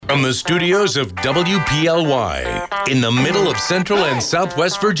From the studios of WPLY in the middle of Central and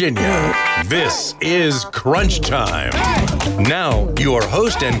Southwest Virginia, this is Crunch Time. Now, your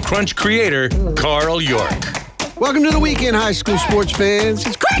host and Crunch creator, Carl York. Welcome to the weekend, high school sports fans.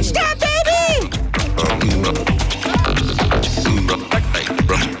 It's Crunch Time, baby!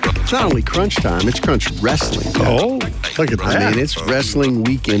 It's not only Crunch Time, it's Crunch Wrestling. Oh, look at that. I mean, it's wrestling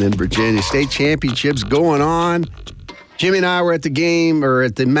weekend in Virginia. State championships going on. Jimmy and I were at the game, or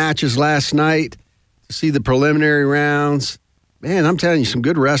at the matches last night to see the preliminary rounds. Man, I'm telling you, some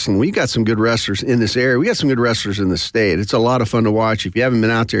good wrestling. We got some good wrestlers in this area. We got some good wrestlers in the state. It's a lot of fun to watch. If you haven't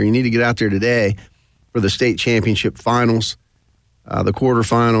been out there, you need to get out there today for the state championship finals, the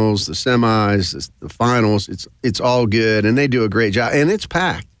quarterfinals, the semis, the finals. It's all good, and they do a great job. And it's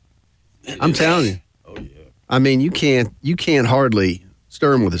packed. I'm telling you. Oh, yeah. I mean, you can't hardly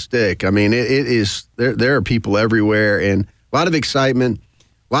stir them with a stick. I mean, it is there are people everywhere, and a lot of excitement,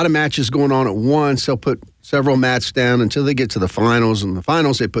 a lot of matches going on at once. They'll put several mats down until they get to the finals. And the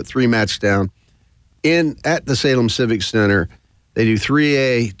finals, they put 3 mats down at the Salem Civic Center. They do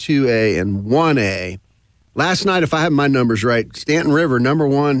 3A, 2A, and 1A. Last night, if I have my numbers right, Stanton River, number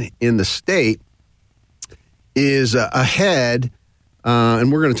 1 in the state, is ahead,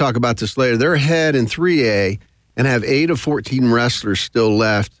 and we're going to talk about this later. They're ahead in 3A and have 8 of 14 wrestlers still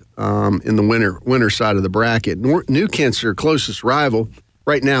left in the winter side of the bracket. New Kent's their closest rival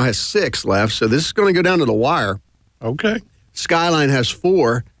right now has 6 left, so this is going to go down to the wire. Okay. Skyline has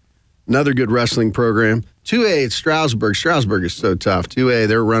 4, another good wrestling program. 2A, it's Stroudsburg. Stroudsburg is so tough. 2A,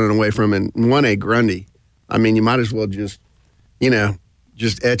 they're running away from it. And 1A, Grundy. I mean, you might as well just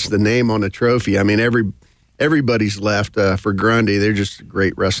etch the name on the trophy. I mean, everybody's left for Grundy. They're just a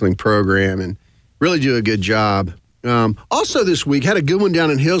great wrestling program and really do a good job. Also this week, had a good one down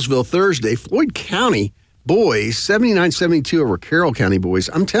in Hillsville Thursday. Floyd County boys, 79-72 over Carroll County boys.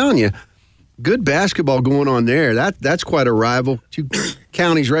 I'm telling you, good basketball going on there. That's quite a rival. 2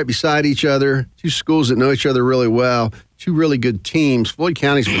 counties right beside each other, 2 schools that know each other really well, 2 really good teams. Floyd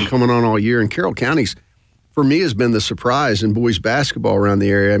County's been coming on all year, and Carroll County's, for me, has been the surprise in boys basketball around the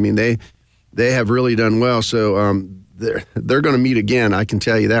area. I mean, they have really done well. So they're going to meet again, I can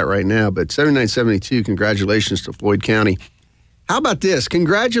tell you that right now. But 79-72, congratulations to Floyd County. How about this?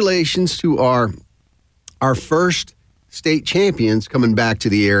 Congratulations to our first state champions coming back to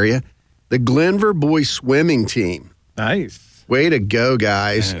the area, the Glenver boys swimming team. Nice. Way to go,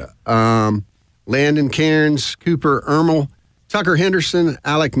 guys. Landon Cairns, Cooper Ermel, Tucker Henderson,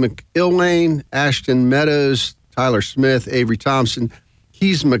 Alec McIlwain, Ashton Meadows, Tyler Smith, Avery Thompson,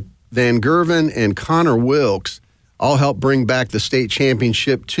 Keys Van Gerven, and Connor Wilkes all helped bring back the state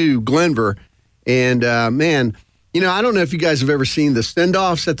championship to Glenver. And, man, I don't know if you guys have ever seen the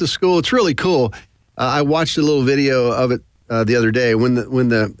send-offs at the school. It's really cool. I watched a little video of it the other day when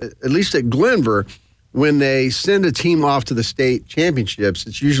at least at Glenver, when they send a team off to the state championships,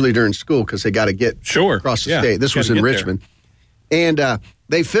 it's usually during school because they got to get across the state. This was in Richmond. There. And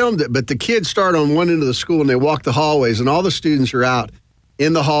they filmed it, but the kids start on one end of the school and they walk the hallways, and all the students are out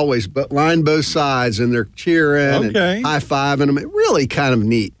in the hallways, but lined both sides, and they're cheering and high-fiving them. It really kind of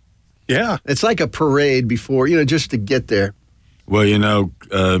neat. Yeah. It's like a parade before, just to get there. Well, you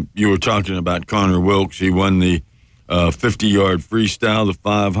were talking about Connor Wilkes. He won the 50-yard freestyle, the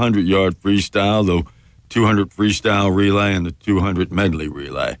 500-yard freestyle, the 200 freestyle relay, and the 200 medley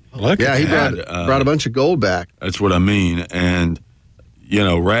relay. He brought a bunch of gold back. That's what I mean. And,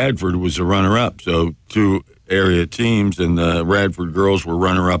 Radford was a runner-up, so 2 area teams, and the Radford girls were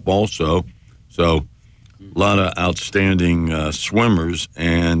runner-up also. So a lot of outstanding swimmers.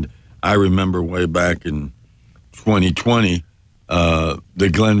 And I remember way back in 2020, the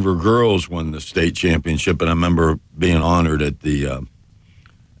Glenver girls won the state championship, and I remember being honored at the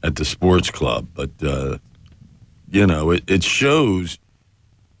sports club. But, it shows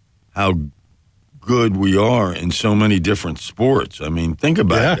how good we are in so many different sports. I mean, think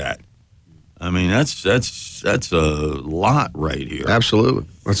about that. I mean, that's a lot right here. Absolutely.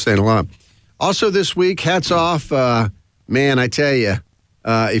 That's saying a lot. Also this week, hats off, man, I tell you,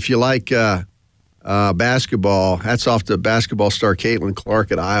 if you like basketball, hats off to basketball star Caitlin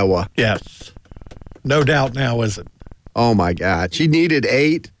Clark at Iowa. Yes. No doubt now, is it? Oh, my God. She needed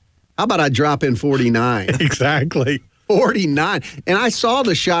 8. How about I drop in 49? Exactly. 49. And I saw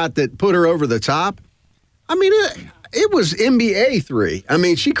the shot that put her over the top. I mean, it was NBA 3. I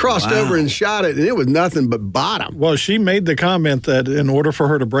mean, she crossed over and shot it, and it was nothing but bottom. Well, she made the comment that in order for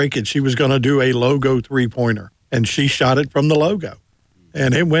her to break it, she was going to do a logo three-pointer, and she shot it from the logo,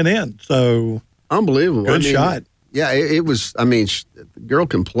 and it went in. So unbelievable. Good shot. Yeah, it was. I mean, the girl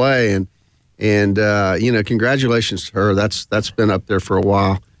can play, and congratulations to her. That's been up there for a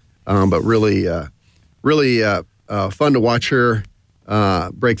while. but really fun to watch her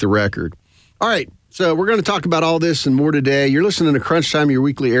break the record. All right, so we're going to talk about all this and more today. You're listening to Crunch Time, your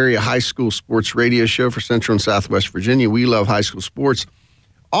weekly area high school sports radio show for Central and Southwest Virginia. We love high school sports.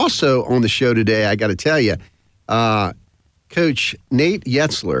 Also on the show today, I got to tell you, Coach Nate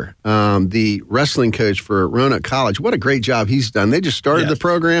Yetzler, the wrestling coach for Roanoke College, what a great job he's done. They just started the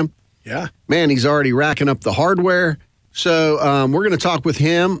program. Yeah. Man, he's already racking up the hardware. So we're going to talk with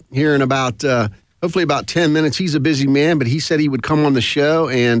him here in about, hopefully about 10 minutes. He's a busy man, but he said he would come on the show,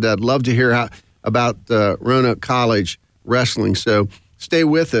 and I'd love to hear about Roanoke College wrestling. So stay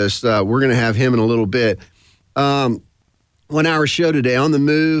with us. We're going to have him in a little bit. 1 hour show today on the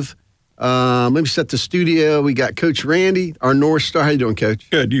move. Let me set the studio. We got Coach Randy, our North Star. How you doing, Coach?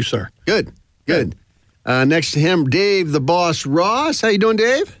 Good, you, sir. Good. Next to him, Dave, the boss, Ross. How you doing,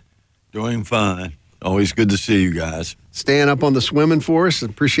 Dave? Doing fine. Always good to see you guys. Staying up on the swimming for us.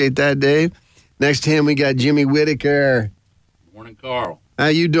 Appreciate that, Dave. Next to him, we got Jimmy Whitaker. Morning, Carl. How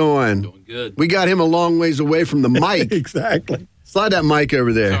you doing? Doing good. We got him a long ways away from the mic. Exactly. Slide that mic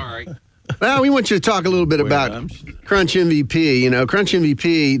over there. All right. Well, we want you to talk a little bit about Crunch MVP. You know,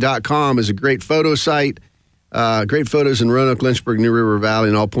 CrunchMVP.com is a great photo site. Great photos in Roanoke, Lynchburg, New River Valley,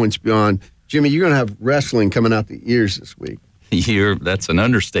 and all points beyond. Jimmy, you're going to have wrestling coming out the ears this week. That's an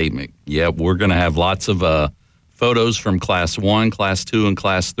understatement. Yeah, we're going to have lots of photos from Class 1, Class 2, and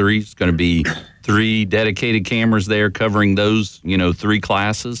Class 3. It's going to be 3 dedicated cameras there covering those, 3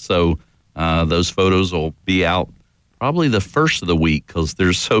 classes. So those photos will be out probably the first of the week because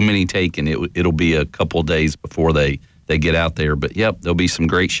there's so many taken. It'll be a couple days before they get out there. But, yep, there'll be some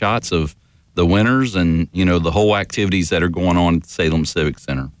great shots of the winners and, the whole activities that are going on at Salem Civic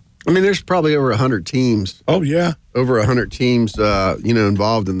Center. I mean, there's probably over 100 teams. Oh, yeah. Over 100 teams,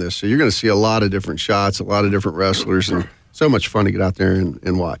 involved in this. So you're going to see a lot of different shots, a lot of different wrestlers, and so much fun to get out there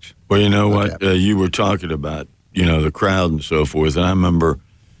and watch. Well, you know what? You were talking about, the crowd and so forth. And I remember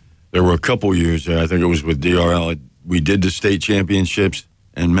there were a couple years there, I think it was with DRL, we did the state championships,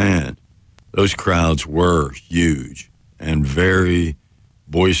 and man, those crowds were huge and very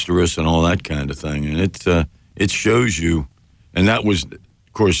boisterous and all that kind of thing. And it shows you, and that was,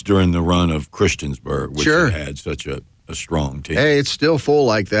 of course, during the run of Christiansburg, which had such a strong team. Hey, it's still full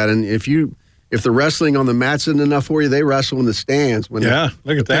like that. And if the wrestling on the mats isn't enough for you, they wrestle in the stands. When look at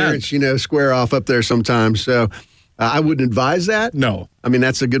the parents, square off up there sometimes. So I wouldn't advise that. No. I mean,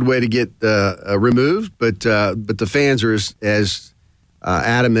 that's a good way to get removed, but the fans are as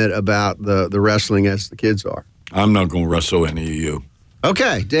adamant about the wrestling as the kids are. I'm not going to wrestle any of you.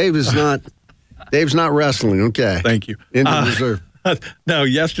 Okay, Dave's not wrestling. Okay, thank you. Into reserve. No,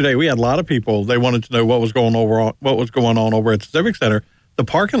 yesterday we had a lot of people. They wanted to know what was going on over at the Civic Center. The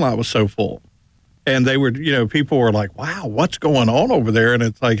parking lot was so full, and they were, people were like, "Wow, what's going on over there?" And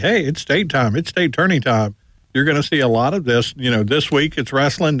it's like, "Hey, it's state time. It's state tourney time." You're going to see a lot of this. This week it's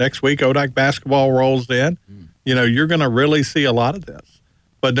wrestling. Next week ODAC basketball rolls in. You're going to really see a lot of this.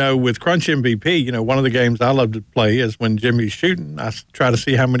 But no, with Crunch MVP, one of the games I love to play is when Jimmy's shooting, I try to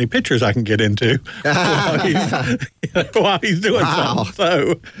see how many pitchers I can get into while he's doing something.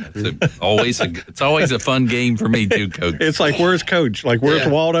 So it's always a fun game for me too, Coach. It's like, where's Coach? Like, where's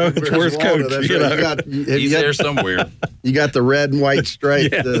Waldo? Where's Coach? Right. He's there somewhere. You got the red and white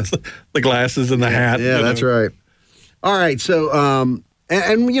stripe. The glasses and the hat. Yeah, that's right. All right, so,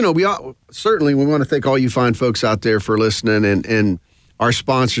 we certainly want to thank all you fine folks out there for listening and our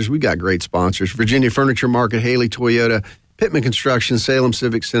sponsors. We got great sponsors: Virginia Furniture Market, Haley Toyota, Pittman Construction, Salem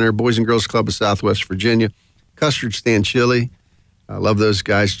Civic Center, Boys and Girls Club of Southwest Virginia, Custard Stand Chili. I love those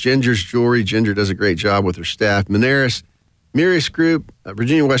guys. Ginger's Jewelry. Ginger does a great job with her staff. Moneris, Mirius Group,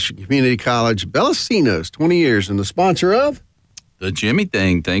 Virginia Western Community College, Bellacino's, 20 years, and the sponsor of the Jimmy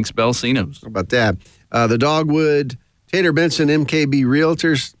thing. Thanks, Bellacino's. How about that? The Dogwood, Tater Benson, MKB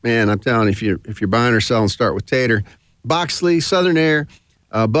Realtors. Man, I'm telling you, if you're buying or selling, start with Tater. Boxley, Southern Air,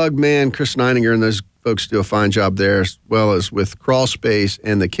 Bugman, Chris Neininger, and those folks do a fine job there, as well as with Crawl Space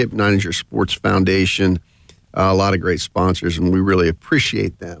and the Kip Neininger Sports Foundation. A lot of great sponsors, and we really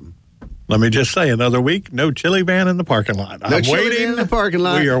appreciate them. Let me just say, another week, no chili van in the parking lot. No chili van in the parking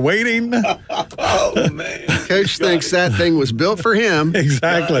lot. We are waiting. Oh, man. Coach thinks that thing was built for him.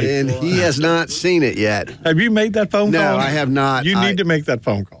 Exactly. And he has not seen it yet. Have you made that phone call? No, I have not. You need to make that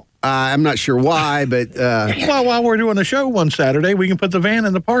phone call. I'm not sure why, but... well, while we're doing a show one Saturday, we can put the van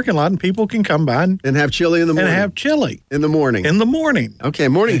in the parking lot and people can come by and have chili in the morning. And have chili. In the morning. In the morning. Okay,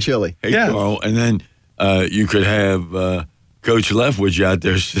 morning chili. Hey, Carl, and then you could have Coach Leftwich out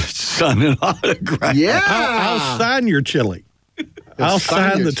there signing autographs. Yeah. I'll sign your chili. I'll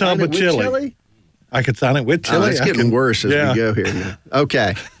sign the tub of chili. I could sign it with chili. It's getting worse as we go here now.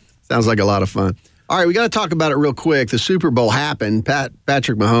 Okay. Sounds like a lot of fun. All right, we got to talk about it real quick. The Super Bowl happened.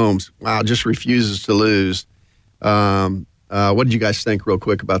 Patrick Mahomes, just refuses to lose. What did you guys think, real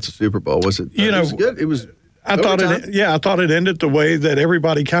quick, about the Super Bowl? Was it? It was good. It was. I thought it ended the way that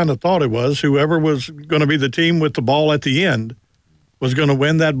everybody kind of thought it was. Whoever was going to be the team with the ball at the end was going to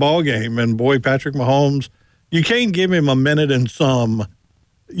win that ball game. And boy, Patrick Mahomes, you can't give him a minute and some,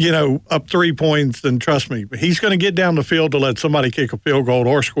 up 3 points. And trust me, he's going to get down the field to let somebody kick a field goal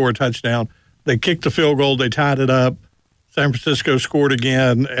or score a touchdown. They kicked the field goal. They tied it up. San Francisco scored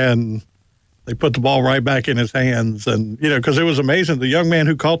again, and they put the ball right back in his hands. And, because it was amazing. The young man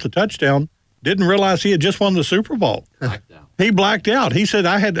who caught the touchdown didn't realize he had just won the Super Bowl. He blacked out. He said,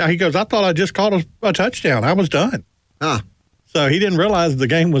 I thought I just caught a touchdown. I was done. So he didn't realize the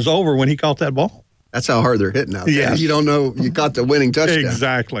game was over when he caught that ball. That's how hard they're hitting out there. Yes. You don't know you caught the winning touchdown.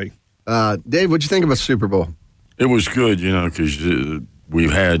 Exactly. Dave, what'd you think about the Super Bowl? It was good, because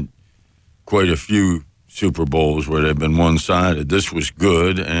we've had quite a few Super Bowls where they've been one-sided. This was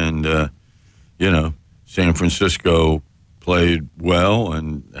good, and, San Francisco played well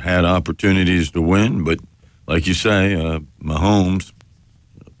and had opportunities to win. But like you say, Mahomes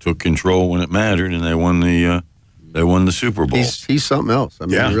took control when it mattered, and they won the Super Bowl. He's something else. I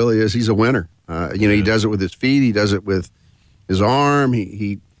mean, He really is. He's a winner. He does it with his feet. He does it with his arm.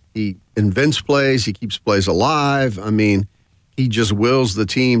 He invents plays. He keeps plays alive. I mean, he just wills the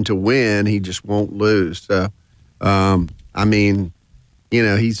team to win. He just won't lose. So,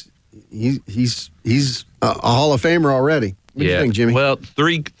 he's a Hall of Famer already. What do you think, Jimmy? Well,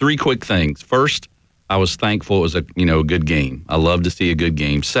 three quick things. First, I was thankful it was a good game. I love to see a good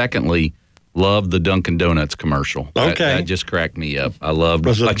game. Secondly, loved the Dunkin' Donuts commercial. Okay. That just cracked me up. I loved.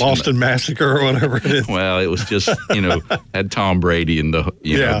 Was it Boston Massacre or whatever it is? Well, it was just had Tom Brady and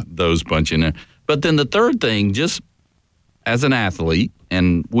those bunch in there. But then the third thing, just as an athlete,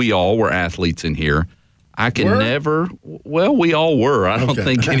 and we all were athletes in here, I can never. Well, we all were. I don't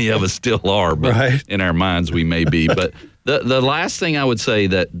think any of us still are, but in our minds we may be. But the last thing I would say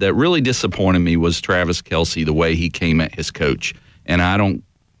that really disappointed me was Travis Kelce, the way he came at his coach. And I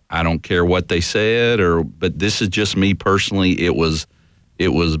don't care what they said, but this is just me personally. It was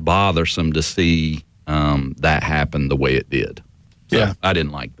bothersome to see that happen the way it did. So I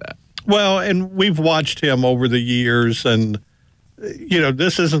didn't like that. Well, and we've watched him over the years, and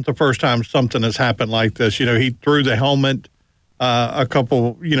this isn't the first time something has happened like this. He threw the helmet a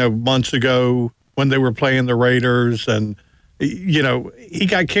couple months ago when they were playing the Raiders, and he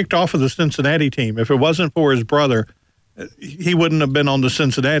got kicked off of the Cincinnati team. If it wasn't for his brother, he wouldn't have been on the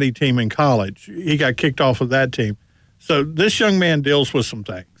Cincinnati team in college. He got kicked off of that team. So this young man deals with some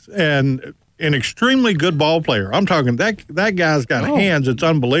things, and an extremely good ball player. I'm talking that guy's got hands. It's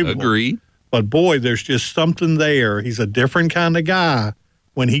unbelievable. Agreed. But boy, there's just something there. He's a different kind of guy.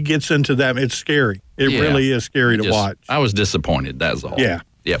 When he gets into that, it's scary. It really is scary to watch. I was disappointed. That's all. Yeah.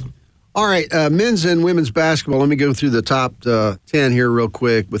 Yep. All right, men's and women's basketball. Let me go through the top 10 here real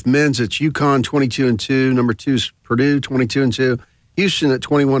quick. With men's, it's UConn 22-2. Number 2 is Purdue 22-2. Houston at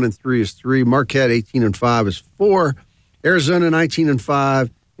 21-3 is 3. Marquette 18-5 is 4. Arizona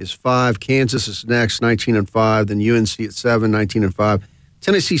 19-5 is 5. Kansas is next 19-5. Then UNC at 7 19-5.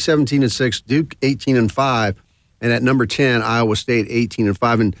 Tennessee 17-6. Duke 18-5. And at number 10, Iowa State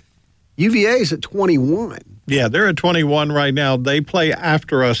 18-5. And UVA is at 21. Yeah, they're at 21 right now. They play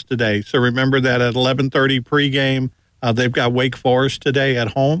after us today. So remember that at 11:30 pregame, they've got Wake Forest today at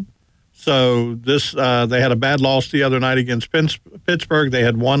home. So this they had a bad loss the other night against Pittsburgh. They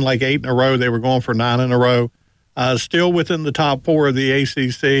had won like 8 in a row. They were going for 9 in a row. Still within the top 4 of the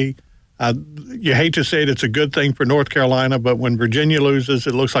ACC. You hate to say it, it's a good thing for North Carolina, but when Virginia loses,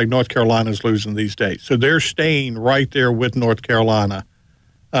 it looks like North Carolina's losing these days. So they're staying right there with North Carolina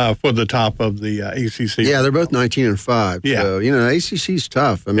for the top of the ACC. Yeah, they're both 19-5. Yeah. So, ACC's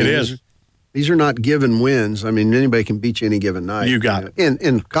tough. I mean, it is. These are not given wins. I mean, anybody can beat you any given night. You got it.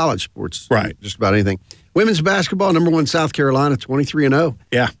 In college sports. Right. Just about anything. Women's basketball, number 1, South Carolina, 23-0.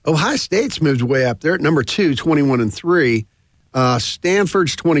 Yeah. Ohio State's moved way up there at number 2, 21-3.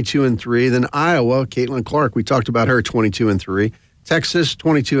 Stanford's 22-3. Then Iowa, Caitlin Clark, we talked about her, 22-3. Texas,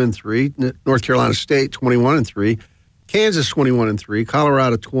 22-3. North Carolina State, 21-3. Kansas, 21-3.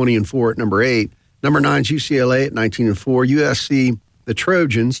 Colorado, 20-4 at number 8. Number 9 is UCLA at 19-4. USC, the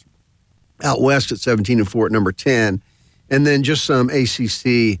Trojans, out west at 17-4 at number 10. And then just some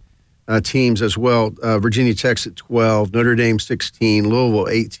ACC teams as well. Virginia Tech's at 12. Notre Dame, 16. Louisville,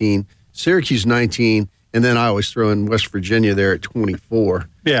 18. Syracuse, 19. And then I always throw in West Virginia there at 24.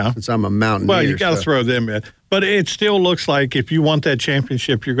 Yeah. Since I'm a Mountaineer. Well, you got to throw them in. But it still looks like if you want that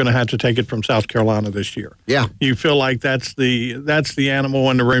championship, you're going to have to take it from South Carolina this year. Yeah. You feel like that's the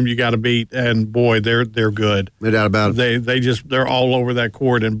animal in the room you got to beat, and boy, they're good. No doubt about it. They're all over that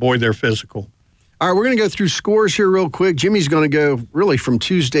court, and boy, they're physical. All right, we're going to go through scores here real quick. Jimmy's going to go really from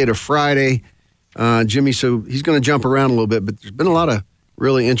Tuesday to Friday. Jimmy, so he's going to jump around a little bit, but there's been a lot of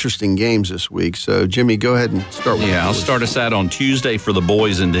really interesting games this week. So, Jimmy, go ahead and start with I'll start us out on Tuesday for the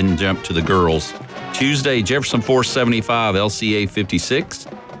boys and then jump to the girls. Tuesday, Jefferson Forest 75, LCA 56.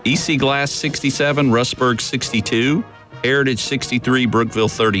 EC Glass 67, Rustburg 62. Heritage 63, Brookville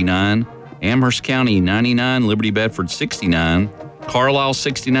 39. Amherst County 99, Liberty Bedford 69. Carlisle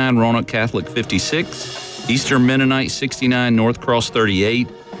 69, Roanoke Catholic 56. Eastern Mennonite 69, North Cross 38.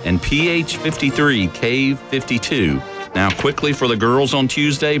 And PH 53, Cave 52. Now, quickly for the girls on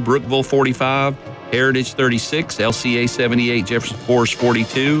Tuesday, Brookville 45, Heritage 36, LCA 78, Jefferson Forest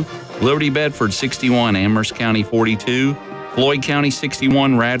 42, Liberty Bedford 61, Amherst County 42, Floyd County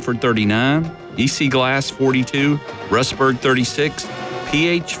 61, Radford 39, EC Glass 42, Rustburg 36,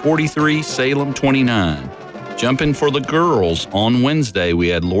 PH 43, Salem 29. Jumping for the girls, on Wednesday, we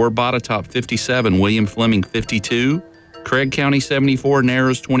had Lower Botetourt 57, William Fleming 52, Craig County 74,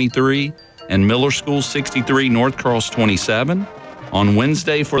 Narrows 23, and Miller School 63, North Cross 27. On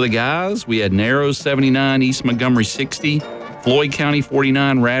Wednesday for the guys, we had Narrows 79, East Montgomery 60, Floyd County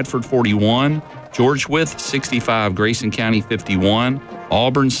 49, Radford 41, George Wythe 65, Grayson County 51,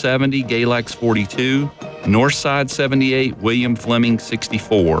 Auburn 70, Galax 42, Northside 78, William Fleming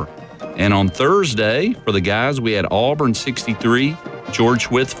 64. And on Thursday for the guys, we had Auburn 63, George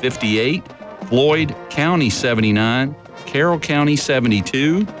Wythe 58, Floyd County 79, Carroll County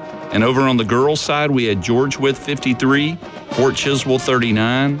 72. And over on the girls' side, we had George Wythe 53, Fort Chiswell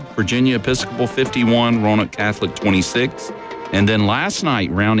 39, Virginia Episcopal 51, Roanoke Catholic 26. And then last night,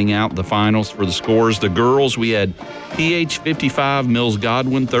 rounding out the finals for the scores, the girls, we had PH 55, Mills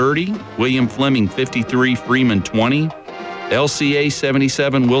Godwin 30, William Fleming 53, Freeman 20, LCA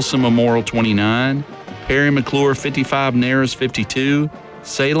 77, Wilson Memorial 29, Perry McClure 55, Narrows 52,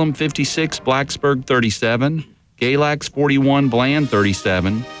 Salem 56, Blacksburg 37, Galax 41, Bland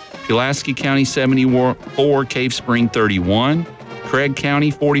 37, Pulaski County 74, Cave Spring 31, Craig County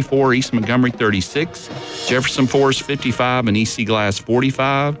 44, East Montgomery 36, Jefferson Forest 55, and EC Glass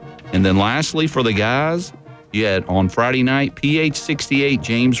 45. And then lastly for the guys, you had on Friday night, PH 68,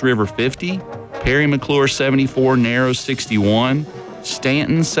 James River 50, Perry McClure 74, Narrows 61,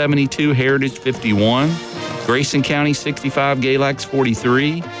 Stanton 72, Heritage 51, Grayson County 65, Galax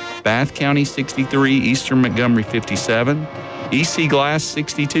 43, Bath County 63, Eastern Montgomery 57, EC Glass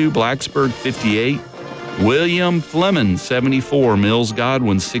 62, Blacksburg 58, William Fleming 74, Mills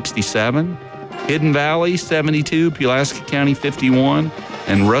Godwin 67, Hidden Valley 72, Pulaski County 51,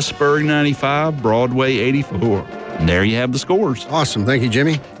 and Rustburg 95, Broadway 84. And there you have the scores. Awesome. Thank you,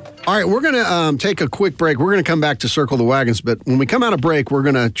 Jimmy. All right, we're going to take a quick break. We're going to come back to Circle the Wagons, but when we come out of break, we're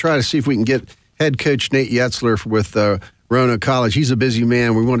going to try to see if we can get head coach Nate Yetzler with Roanoke College. He's a busy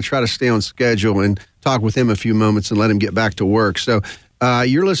man. We want to try to stay on schedule and talk with him a few moments and let him get back to work. So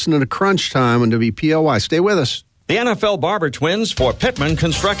you're listening to Crunch Time on WPLY. Stay with us. The NFL Barber Twins for Pittman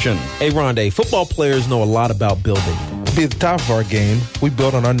Construction. Hey, Rondé, football players know a lot about building. To be at the top of our game, we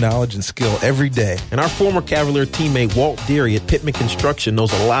build on our knowledge and skill every day. And our former Cavalier teammate Walt Deary at Pittman Construction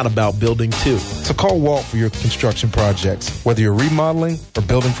knows a lot about building, too. So call Walt for your construction projects, whether you're remodeling or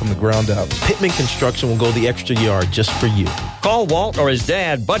building from the ground up. Pittman Construction will go the extra yard just for you. Call Walt or his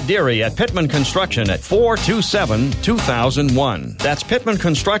dad, Bud Deary, at Pittman Construction at 427-2001. That's Pittman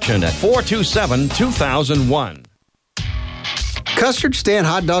Construction at 427-2001. Custard Stand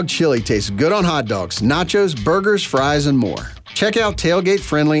Hot Dog Chili tastes good on hot dogs, nachos, burgers, fries, and more. Check out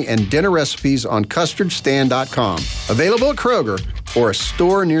tailgate-friendly and dinner recipes on custardstand.com. Available at Kroger or a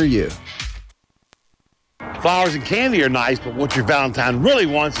store near you. Flowers and candy are nice, but what your Valentine really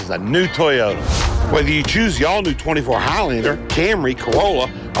wants is a new Toyota. Whether you choose the all-new 24 Highlander, Camry,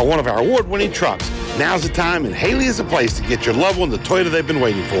 Corolla, or one of our award-winning trucks, now's the time, and Haley is the place to get your loved one the Toyota they've been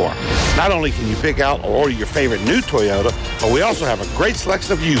waiting for. Not only can you pick out or order your favorite new Toyota, but we also have a great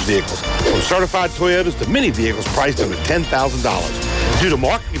selection of used vehicles, from certified Toyotas to mini vehicles priced under $10,000. Due to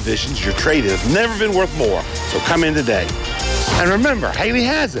market conditions, your trade has never been worth more, so come in today. And remember, Haley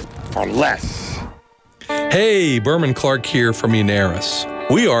has it for less. Hey, Berman Clark here from Munaris.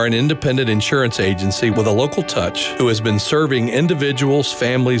 We are an independent insurance agency with a local touch who has been serving individuals,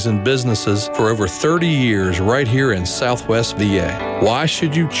 families, and businesses for over 30 years right here in Southwest VA. Why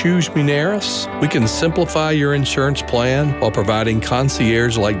should you choose Muneris? We can simplify your insurance plan while providing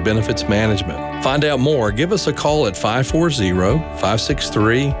concierge-like benefits management. Find out more. Give us a call at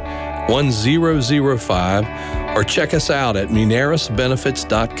 540-563-1005 or check us out at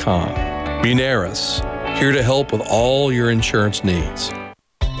munerisbenefits.com. Muneris, here to help with all your insurance needs.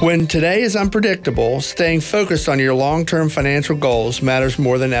 When today is unpredictable, staying focused on your long-term financial goals matters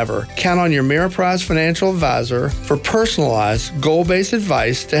more than ever. Count on your Ameriprise financial advisor for personalized, goal-based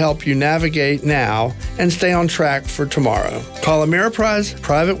advice to help you navigate now and stay on track for tomorrow. Call Ameriprise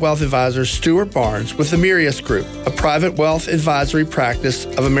Private Wealth Advisor Stuart Barnes with the Mirius Group, a private wealth advisory practice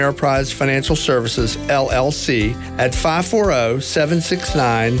of Ameriprise Financial Services, LLC, at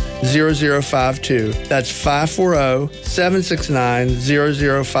 540-769-0052. That's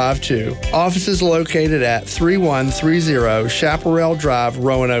 540-769-0052. Offices located at 3130 Chaparral Drive,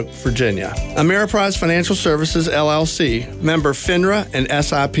 Roanoke, Virginia. Ameriprise Financial Services, LLC, member FINRA and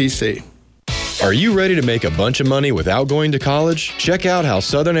SIPC. Are you ready to make a bunch of money without going to college? Check out how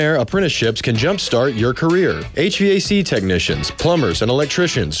Southern Air apprenticeships can jumpstart your career. HVAC technicians, plumbers, and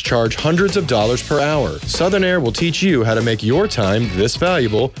electricians charge hundreds of dollars per hour. Southern Air will teach you how to make your time this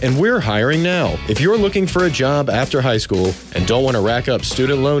valuable, and we're hiring now. If you're looking for a job after high school and don't want to rack up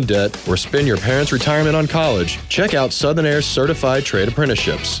student loan debt or spend your parents' retirement on college, check out Southern Air's certified trade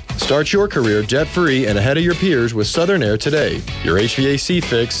apprenticeships. Start your career debt-free and ahead of your peers with Southern Air today. Your HVAC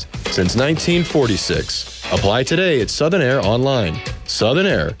fix since 1946. Apply today at Southern Air online. Southern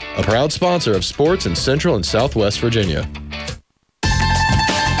Air, a proud sponsor of sports in Central and Southwest Virginia.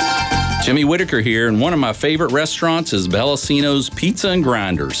 Jimmy Whitaker here, and one of my favorite restaurants is Bellacino's Pizza and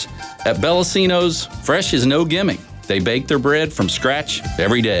Grinders. At Bellacino's, fresh is no gimmick. They bake their bread from scratch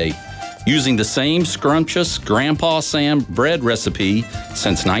every day, using the same scrumptious Grandpa Sam bread recipe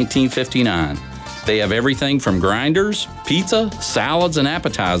since 1959. They have everything from grinders, pizza, salads, and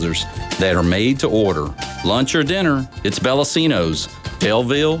appetizers that are made to order. Lunch or dinner, it's Bellacino's,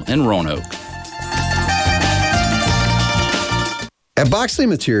 Belleville, and Roanoke. At Boxley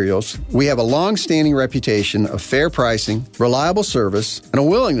Materials, we have a long-standing reputation of fair pricing, reliable service, and a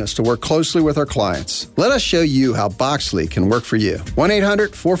willingness to work closely with our clients. Let us show you how Boxley can work for you.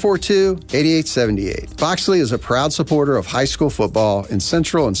 1-800-442-8878. Boxley is a proud supporter of high school football in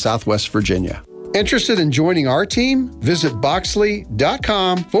Central and Southwest Virginia. Interested in joining our team? Visit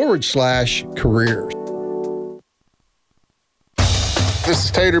boxley.com/careers. This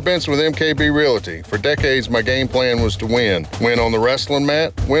is Tater Benson with MKB Realty. For decades, my game plan was to win. Win on the wrestling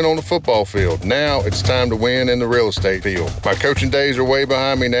mat, win on the football field. Now it's time to win in the real estate field. My coaching days are way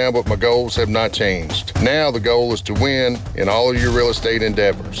behind me now, but my goals have not changed. Now the goal is to win in all of your real estate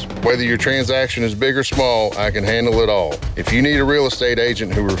endeavors. Whether your transaction is big or small, I can handle it all. If you need a real estate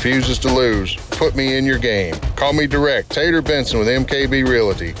agent who refuses to lose, put me in your game. Call me direct, Tater Benson with MKB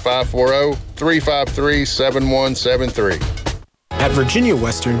Realty, 540-353-7173. At Virginia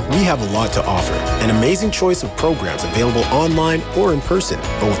Western, we have a lot to offer. An amazing choice of programs available online or in person,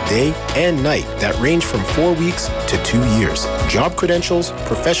 both day and night, that range from 4 weeks to 2 years. Job credentials,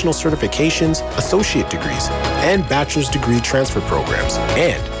 professional certifications, associate degrees, and bachelor's degree transfer programs.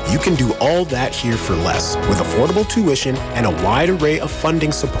 And you can do all that here for less, with affordable tuition and a wide array of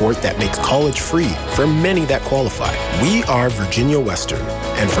funding support that makes college free for many that qualify. We are Virginia Western,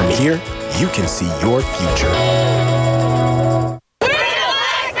 and from here, you can see your future.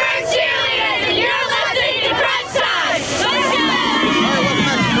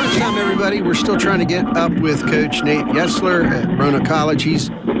 We're still trying to get up with Coach Nate Yetzler at Roanoke College. He's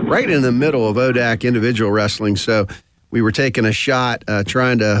right in the middle of ODAC individual wrestling, so we were taking a shot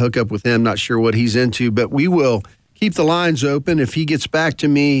trying to hook up with him. Not sure what he's into, but we will keep the lines open. If he gets back to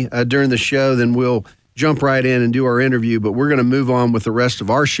me during the show, then we'll jump right in and do our interview, but we're going to move on with the rest of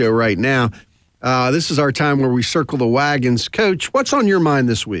our show right now. This is our time where we circle the wagons. Coach, what's on your mind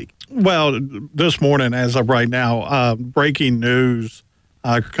this week? Well, this morning, as of right now, breaking news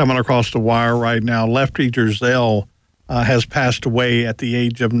coming across the wire right now. Lefty Driesell has passed away at the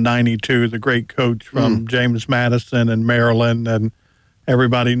age of 92, the great coach from James Madison in Maryland, and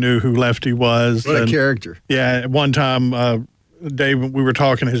everybody knew who Lefty was. What a character. Yeah, at one time, Dave, we were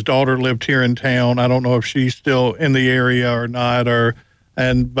talking, his daughter lived here in town. I don't know if she's still in the area or not,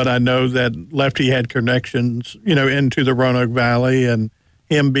 but I know that Lefty had connections, into the Roanoke Valley, and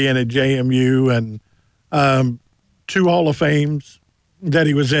him being at JMU and 2 Hall of Fames that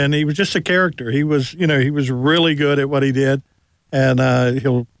he was in. He was just a character. He was really good at what he did, and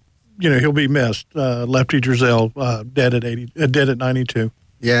he'll be missed. Lefty Driesell, dead at 92.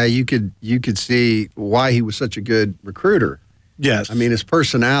 Yeah, you could see why he was such a good recruiter. Yes. I mean, his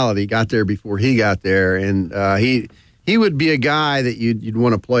personality got there before he got there, and he would be a guy that you'd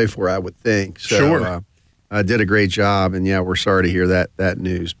want to play for, I would think. So, sure. Did a great job, and yeah, we're sorry to hear that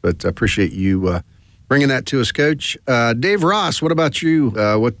news, but I appreciate you bringing that to us, Coach. Dave Ross, what about you?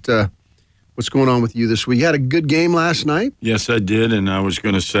 What's going on with you this week? You had a good game last night? Yes, I did, and I was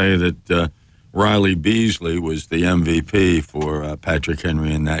going to say that Riley Beasley was the MVP for Patrick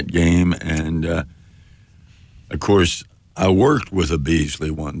Henry in that game, and of course, I worked with a Beasley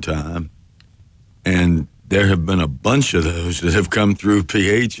one time, and there have been a bunch of those that have come through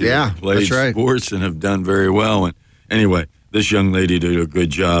PH and have played sports and have done very well. And anyway, this young lady did a good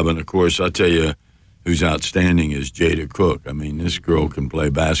job, and of course, I'll tell you who's outstanding is Jada Cook. I mean, this girl can play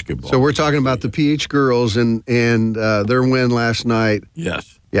basketball. So we're talking about the PH girls and their win last night.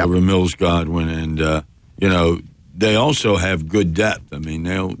 Yes. Yeah. Over Mills Godwin, and they also have good depth. I mean,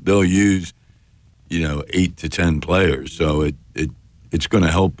 they'll use 8 to 10 players, so it's going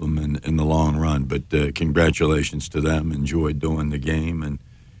to help them in the long run. But congratulations to them. Enjoyed doing the game, and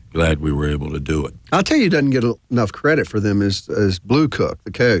glad we were able to do it. I'll tell you, doesn't get enough credit for them is Blue Cook,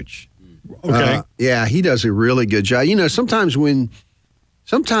 the coach. Okay. Yeah, he does a really good job. Sometimes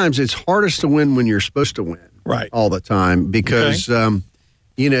it's hardest to win when you're supposed to win. Right. All the time because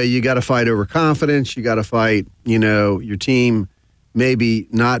you got to fight over confidence. You got to fight, your team maybe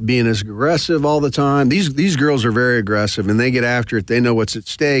not being as aggressive all the time. These girls are very aggressive, and they get after it. They know what's at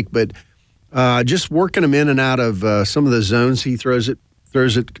stake. But just working them in and out of some of the zones he throws at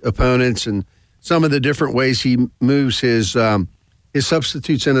opponents, and some of the different ways he moves his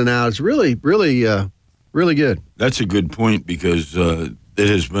substitutes in and out is really, really, really good. That's a good point because it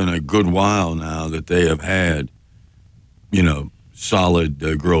has been a good while now that they have had,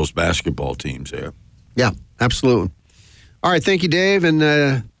 solid girls basketball teams there. Yeah, absolutely. All right, thank you, Dave.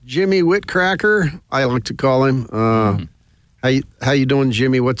 And Jimmy Whitcracker, I like to call him. How you doing,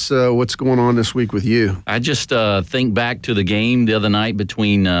 Jimmy? What's going on this week with you? I just think back to the game the other night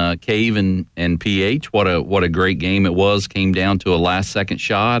between Cave and PH. What a great game it was. Came down to a last-second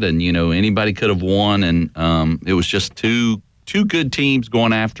shot, and anybody could have won. And it was just two good teams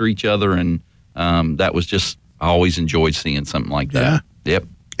going after each other, and that was just I always enjoyed seeing something like that. Yeah. Yep.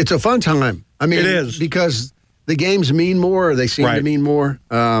 It's a fun time. I mean, it is because the games mean more. Or they seem to mean more.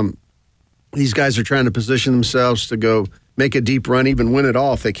 These guys are trying to position themselves to go make a deep run, even win it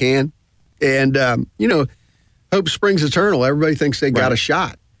all if they can. And, hope springs eternal. Everybody thinks they got a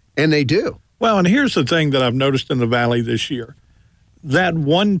shot, and they do. Well, and here's the thing that I've noticed in the Valley this year. That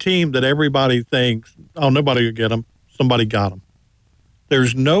one team that everybody thinks, nobody will get them, somebody got them.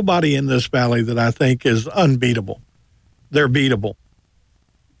 There's nobody in this Valley that I think is unbeatable. They're beatable.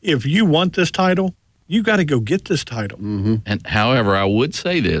 If you want this title, you got to go get this title. Mm-hmm. And however, I would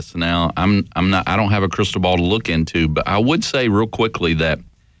say this now. I don't have a crystal ball to look into, but I would say real quickly that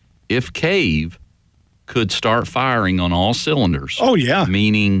if Cave could start firing on all cylinders,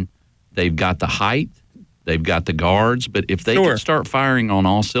 meaning they've got the height, they've got the guards, but if they can start firing on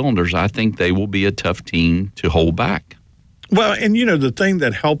all cylinders, I think they will be a tough team to hold back. Well, and the thing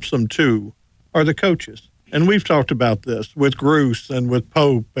that helps them too are the coaches, and we've talked about this with Bruce and with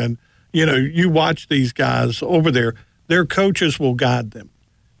Pope and. You watch these guys over there, their coaches will guide them.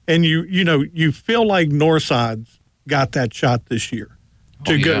 And you feel like Northside's got that shot this year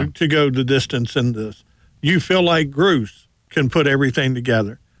to go the distance in this. You feel like Bruce can put everything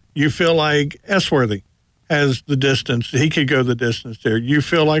together. You feel like Esworthy has the distance. He could go the distance there. You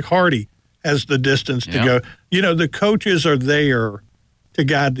feel like Hardy has the distance to go. The coaches are there to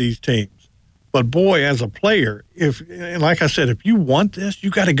guide these teams. But boy, as a player, like I said, if you want this, you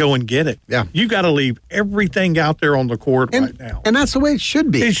got to go and get it. Yeah, you got to leave everything out there on the court right now. And that's the way it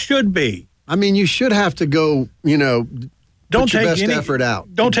should be. It should be. I mean, you should have to go. Don't put your best effort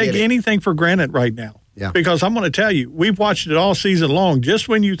out. Don't take anything for granted right now. Yeah. Because I'm going to tell you, we've watched it all season long. Just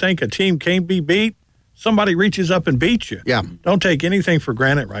when you think a team can't be beat, somebody reaches up and beats you. Yeah. Don't take anything for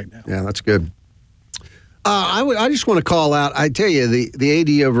granted right now. Yeah, that's good. I just want to call out, I tell you, the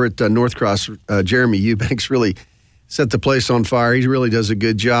AD over at North Cross, Jeremy Eubanks, really set the place on fire. He really does a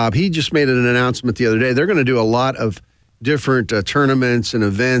good job. He just made an announcement the other day. They're going to do a lot of different tournaments and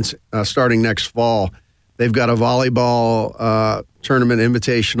events starting next fall. They've got a volleyball tournament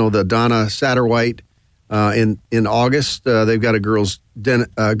invitational, the Donna Satterwhite, in August. They've got a girls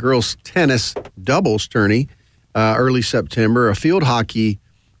tennis doubles tourney early September, a field hockey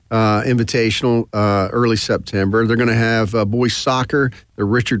invitational early September. They're going to have boys soccer, the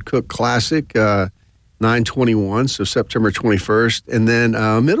Richard Cook Classic, 9/21, so September 21st, and then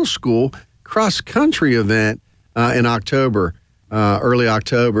middle school cross country event in October. early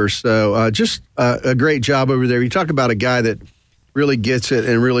October. So just a great job over there. You talk about a guy that really gets it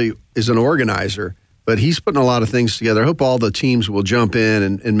and really is an organizer, but he's putting a lot of things together. I hope all the teams will jump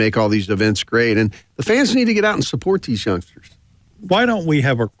in and make all these events great. And the fans need to get out and support these youngsters. Why don't we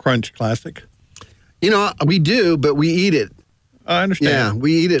have a Crunch Classic? We do, but we eat it. I understand. Yeah,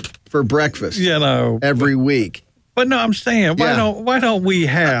 we eat it for breakfast. Every week. But no, I'm saying, why don't we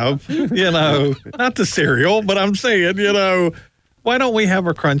have, not the cereal, but I'm saying, why don't we have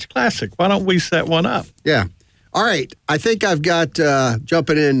a Crunch Classic? Why don't we set one up? Yeah. All right. I think I've got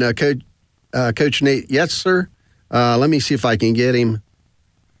jumping in Coach Nate Yetzler. Let me see if I can get him.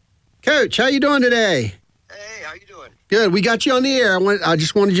 Coach, how you doing today? Hey, how you doing? Good. We got you on the air. I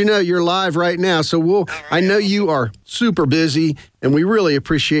just wanted you to know you're live right now. So I know you are super busy, and we really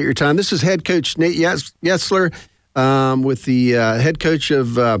appreciate your time. This is head coach Nate Yetzler with the head coach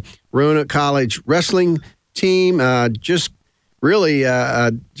of Roanoke College wrestling team. Just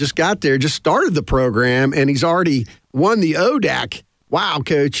got there, just started the program, and he's already won the ODAC. Wow,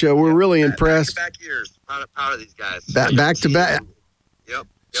 Coach, we're really impressed. Back-to-back years. Proud of these guys. Back to back. Yep.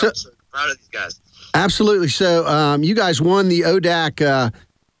 So proud of these guys. Absolutely. So you guys won the ODAC.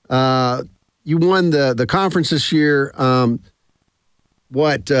 You won the conference this year.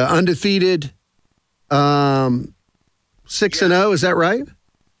 Undefeated, 6-0. Is that right?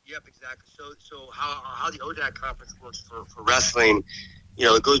 Yep, exactly. So how the ODAC conference works for wrestling,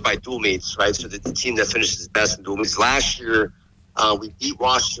 it goes by dual meets, right? So the team that finishes best in dual meets. Last year, we beat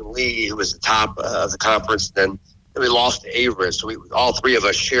Washington Lee, who was the top of the conference. Then we lost to Avery. So all three of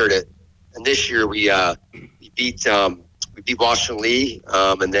us shared it. And this year we beat Washington Lee,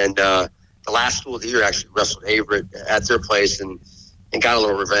 and then the last school of the year actually wrestled Avery at their place and got a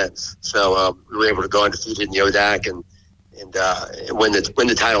little revenge. So we were able to go undefeated in the ODAC and win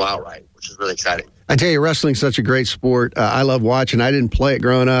the title outright, which is really exciting. I tell you, wrestling's such a great sport. I love watching. I didn't play it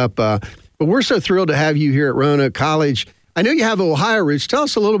growing up, but we're so thrilled to have you here at Roanoke College. I know you have Ohio roots. Tell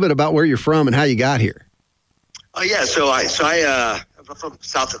us a little bit about where you're from and how you got here. Oh yeah, I'm from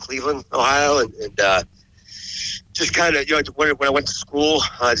south of Cleveland, Ohio, and just kind of when I went to school,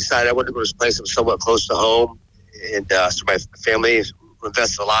 I decided I wanted to go to this place that was somewhat close to home, and so my family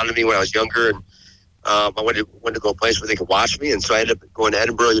invested a lot in me when I was younger, and I wanted to go a place where they could watch me, and so I ended up going to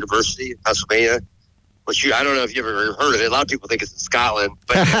Edinburgh University in Pennsylvania, which I don't know if you've ever heard of it. A lot of people think it's in Scotland,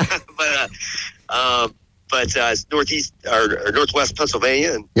 but it's northeast or northwest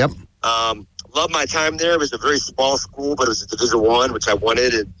Pennsylvania, and yep. Loved my time there. It was a very small school, but it was a Division I, which I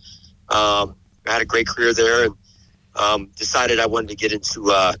wanted, and I had a great career there. And decided I wanted to get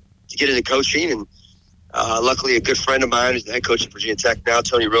into coaching. And luckily, a good friend of mine, who's the head coach at Virginia Tech now,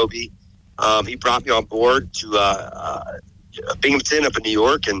 Tony Roby, he brought me on board to Binghamton up in New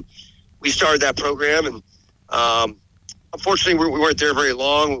York, and we started that program. And unfortunately, we weren't there very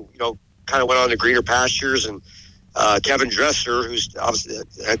long. Kind of went on to greener pastures, and Kevin Dresser, who's obviously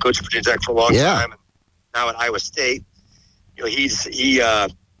the head coach of Virginia Tech for a long time, and now at Iowa State.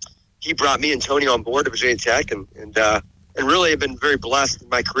 He brought me and Tony on board to Virginia Tech, and really have been very blessed in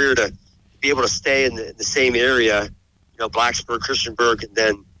my career to be able to stay in the same area. Blacksburg, Christiansburg, and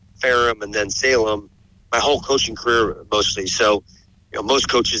then Ferrum, and then Salem. My whole coaching career mostly. So, most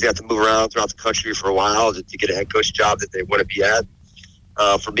coaches have to move around throughout the country for a while to get a head coach job that they want to be at.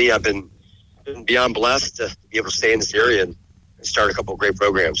 For me, I've been beyond blessed to be able to stay in this area and start a couple of great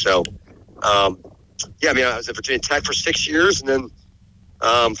programs. So, I was at Virginia Tech for 6 years, and then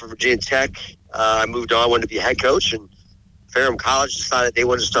from Virginia Tech, I moved on, wanted to be a head coach, and Ferrum College decided they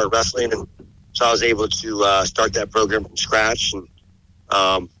wanted to start wrestling, and so I was able to start that program from scratch. And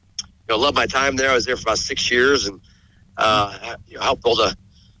loved my time there. I was there for about 6 years, and helped build a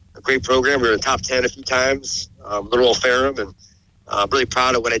great program. We were in the top 10 a few times, little old Ferrum, and I'm really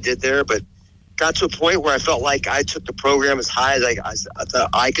proud of what I did there. But got to a point where I felt like I took the program as high as I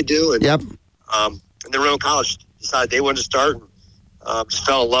thought I could do. And, and then Roanoke College decided they wanted to start, and just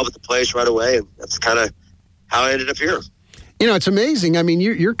fell in love with the place right away. And that's kind of how I ended up here. It's amazing. I mean,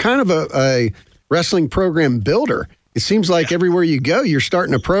 you're kind of a wrestling program builder. It seems like everywhere you go, you're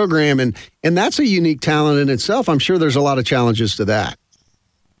starting a program, and that's a unique talent in itself. I'm sure there's a lot of challenges to that.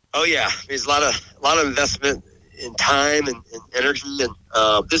 Oh yeah, there's a lot of investment in time and energy, and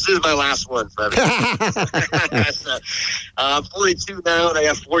this is my last one for everything. I'm 42 now, and I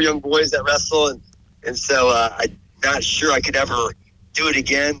have 4 young boys that wrestle, and so I'm not sure I could ever do it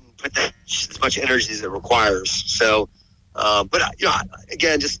again, put that as much energy as it requires. So, but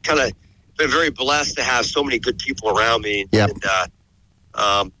again, just kind of been very blessed to have so many good people around me. And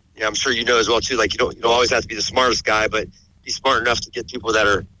I'm sure you know as well too. Like you don't always have to be the smartest guy, but be smart enough to get people that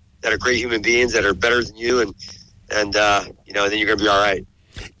are great human beings, that are better than you, and and then you're going to be all right.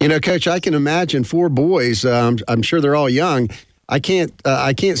 Coach, I can imagine 4 boys. I'm sure they're all young. I can't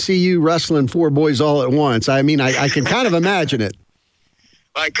see you wrestling 4 boys all at once. I mean, I can kind of imagine it.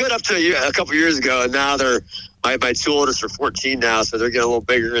 Well, I could up to a couple years ago, and now my 2 oldest are 14 now, so they're getting a little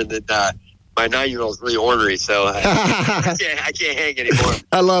bigger, and then my 9-year-old is really ornery, so I can't hang anymore.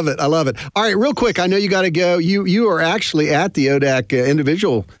 I love it. All right, real quick, I know you got to go. You are actually at the ODAC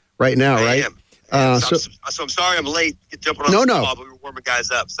individual right now, right? I am. So I'm sorry I'm late jumping on this call, but we were warming guys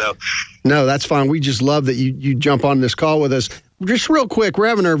up. So no, that's fine. We just love that you jump on this call with us. Just real quick, we're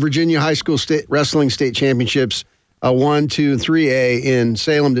having our Virginia High School Wrestling State Championships, 1, 2, and 3A in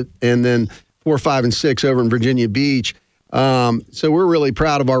Salem, and then 4, 5, and 6 over in Virginia Beach. So we're really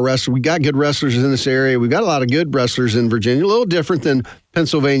proud of our wrestlers. We got good wrestlers in this area. We've got a lot of good wrestlers in Virginia, a little different than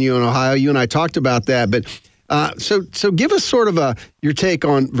Pennsylvania and Ohio. You and I talked about that, but so give us sort of your take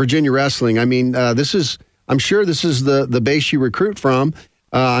on Virginia wrestling. I mean, I'm sure this is the base you recruit from.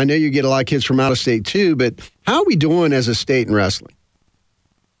 I know you get a lot of kids from out of state too, but how are we doing as a state in wrestling?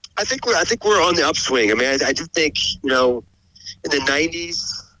 I think we're on the upswing. I mean, I do think, in the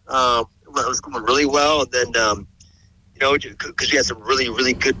 90s, it was going really well. And then, because we had some really,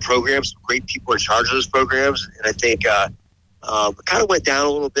 really good programs, great people in charge of those programs. And I think it kind of went down a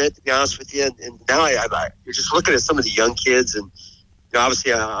little bit, to be honest with you. And now you're just looking at some of the young kids. And,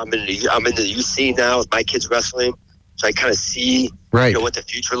 obviously I'm in the youth scene now with my kids wrestling. So I kind of see, what the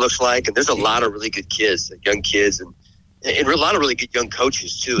future looks like. And there's a lot of really good kids, young kids, and a lot of really good young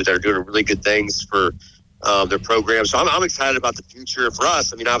coaches, too, that are doing really good things for their programs. So I'm excited about the future for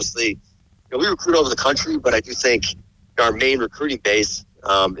us. I mean, obviously, we recruit over the country, but I do think our main recruiting base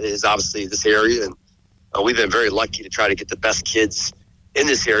is obviously this area. And we've been very lucky to try to get the best kids in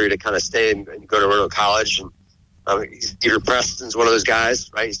this area to kind of stay and go to Roanoke College. And Peter Preston's one of those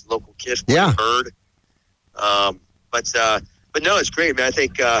guys, right? He's a local kid from Bird. But no, it's great, man. I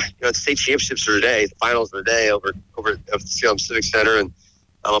think the state championships are today, the finals are today over at the Salem Civic Center, and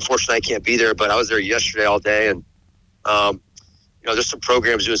unfortunately I can't be there, but I was there yesterday all day, and there's some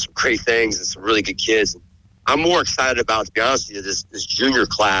programs doing some great things and some really good kids. And I'm more excited about, to be honest with you, this junior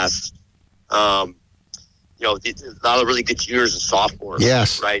class. A lot of really good juniors and sophomores.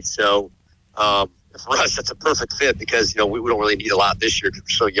 Yes. Right. So for us, that's a perfect fit because we don't really need a lot this year because we're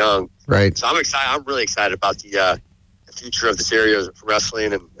so young. Right. So I'm excited. I'm really excited about the future of this area for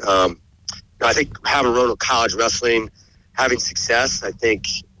wrestling, and I think having Roanoke College wrestling having success, I think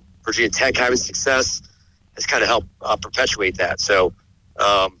Virginia Tech having success has kind of helped perpetuate that. So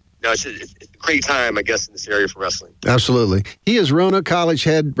it's a great time, I guess, in this area for wrestling. Absolutely. He is Roanoke College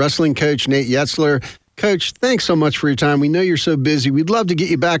head wrestling coach Nate Yetzler. Coach, thanks so much for your time. We know you're so busy. We'd love to get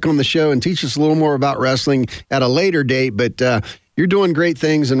you back on the show and teach us a little more about wrestling at a later date, but you're doing great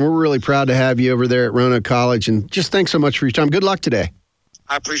things, and we're really proud to have you over there at Roanoke College. And just thanks so much for your time. Good luck today.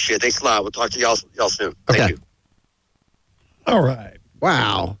 I appreciate it. Thanks a lot. We'll talk to y'all soon. Okay. Thank you. All right.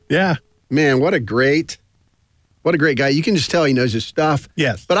 Wow. Yeah. Man, what a great guy. You can just tell he knows his stuff.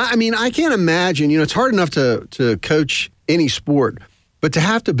 Yes. But I can't imagine, it's hard enough to coach any sport, but to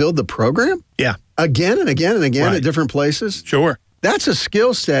have to build the program? Yeah. Again and again and again at different places? Sure. That's a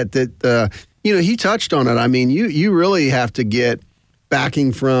skill set that, he touched on it. I mean, you really have to get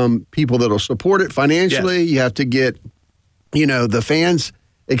backing from people that'll support it financially. Yes. You have to get, the fans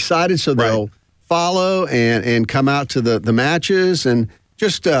excited so they'll follow and come out to the matches. And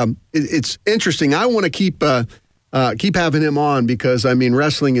just, it's interesting. I want to keep having him on because,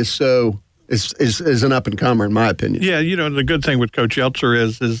 wrestling is is an up-and-comer, in my opinion. Yeah, the good thing with Coach Yetzler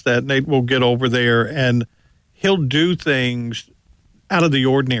is that Nate will get over there and he'll do things out of the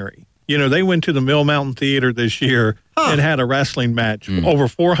ordinary. They went to the Mill Mountain Theater this year and had a wrestling match. Over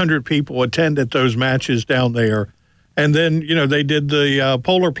 400 people attended those matches down there. And then, they did the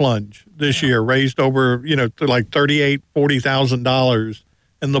polar plunge this year, raised over, like $40,000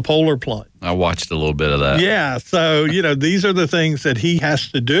 in the polar plunge. I watched a little bit of that. Yeah. So, these are the things that he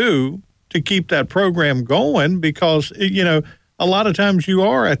has to do to keep that program going because, a lot of times you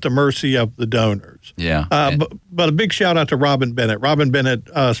are at the mercy of the donors. Yeah. But a big shout out to Robin Bennett. Robin Bennett,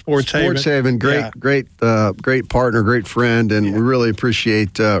 Sports Haven, great partner, great friend, and we really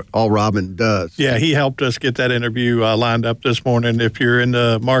appreciate all Robin does. Yeah, he helped us get that interview lined up this morning. If you're in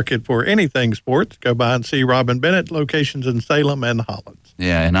the market for anything sports, go by and see Robin Bennett, locations in Salem and Holland.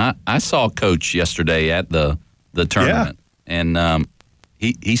 Yeah, and I saw Coach yesterday at the tournament, and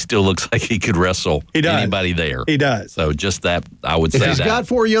he still looks like he could wrestle anybody there. He does. So just that, I would say that. If he's got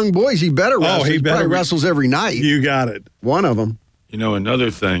 4 young boys, he better wrestle. He probably wrestles every night. You got it. One of them. Another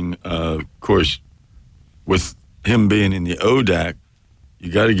thing, of course, with him being in the ODAC,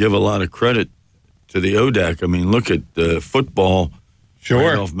 you got to give a lot of credit to the ODAC. I mean, look at football.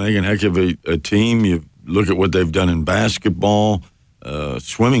 Sure. Off Megan, heck of a team. You look at what they've done in basketball,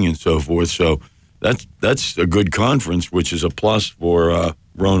 swimming, and so forth. So that's a good conference, which is a plus for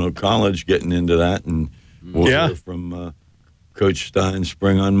Roanoke College getting into that. And we'll hear from Coach Stein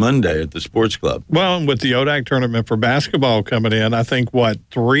Spring on Monday at the sports club. Well, and with the ODAC tournament for basketball coming in, I think,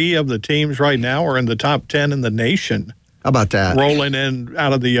 3 of the teams right now are in the top 10 in the nation. How about that? Rolling in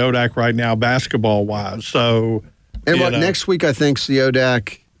out of the ODAC right now, basketball-wise. So, and next week, I think, is the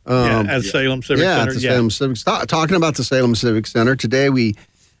ODAC. At Salem Civic Center. At the Salem Civic Center. Talking about the Salem Civic Center, today the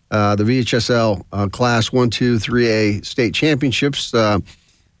VHSL Class 1, 2, 3A state championships.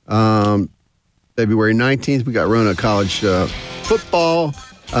 February 19th, we got Roanoke College football.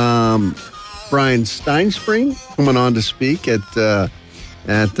 Brian Steinspring coming on to speak at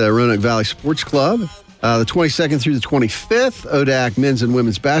Roanoke Valley Sports Club. The 22nd through the 25th, ODAC men's and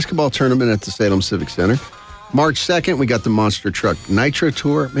women's basketball tournament at the Salem Civic Center. March 2nd, we got the Monster Truck Nitro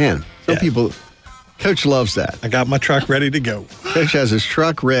Tour. Man, some people, Coach loves that. I got my truck ready to go. Coach has his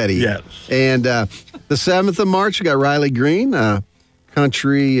truck ready. Yes. And the 7th of March, we got Riley Green,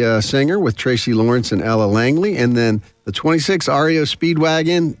 country singer with Tracy Lawrence and Ella Langley. And then the 26th, REO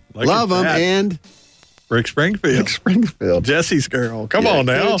Speedwagon. Love them. And Rick Springfield. Jesse's girl. Come on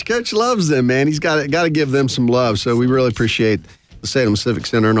now. Coach loves them, man. He's got to give them some love. So we really appreciate the Salem Civic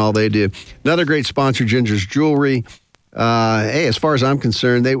Center and all they do. Another great sponsor, Ginger's Jewelry. Hey, as far as I'm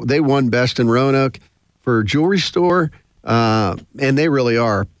concerned, they won Best in Roanoke for jewelry store, and they really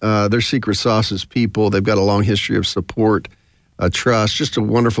are. Their secret sauce is people. They've got a long history of support, trust, just a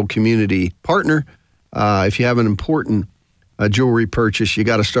wonderful community partner. If you have an important jewelry purchase, you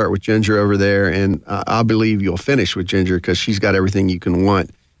got to start with Ginger over there, and I believe you'll finish with Ginger because she's got everything you can want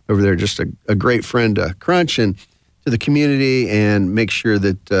over there. Just a great friend to Crunch and to the community, and make sure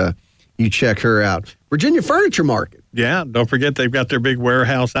that you check her out. Virginia Furniture Market. Yeah, don't forget they've got their big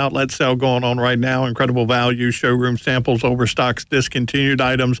warehouse outlet sale going on right now. Incredible value, showroom samples, overstocks, discontinued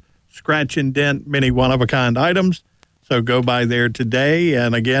items, scratch and dent, many one-of-a-kind items. So go by there today.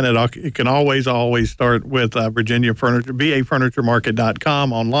 And again, it can always start with Virginia Furniture,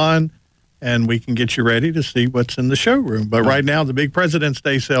 vafurnituremarket.com online, and we can get you ready to see what's in the showroom. But right now, the big President's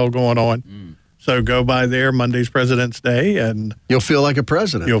Day sale going on. So go by there. Monday's President's Day, and you'll feel like a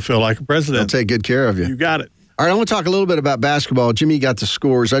president. They'll take good care of you. You got it. All right, I want to talk a little bit about basketball. Jimmy got the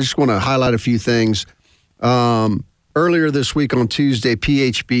scores. I just want to highlight a few things. Earlier this week on Tuesday,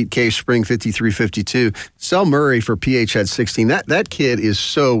 PH beat Cave Spring 53-52. Sel Murray for PH had 16. That kid is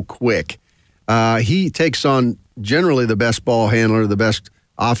so quick. He takes on generally the best ball handler, the best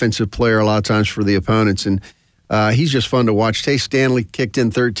offensive player a lot of times for the opponents, and he's just fun to watch. Tay Stanley kicked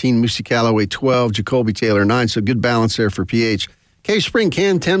in 13, Moosey Calloway 12, Jacoby Taylor 9, so good balance there for PH. Cave Spring,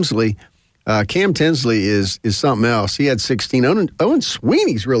 Cam Tinsley is something else. He had 16. Owen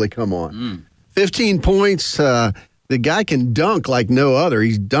Sweeney's really come on. 15 points. The guy can dunk like no other.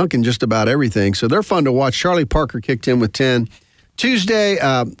 He's dunking just about everything, so they're fun to watch. Charlie Parker kicked in with 10. Tuesday,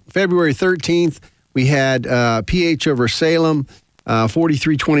 February 13th, we had PH over Salem,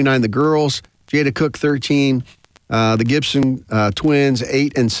 43-29 the girls. Jada Cook 13. The Gibson twins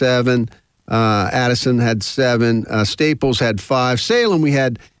 8 and 7. Addison had 7. Staples had 5. Salem, we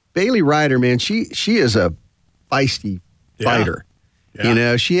had Bailey Ryder. Man, she is a feisty fighter. Yeah. You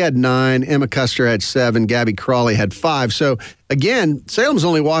know, she had 9. Emma Custer had 7. Gabby Crawley had 5. So again, Salem's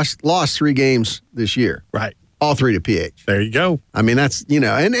only lost 3 games this year. Right. All 3 to PH. There you go. I mean, that's,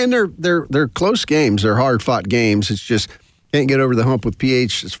 and they're close games. They're hard fought games. It's just can't get over the hump with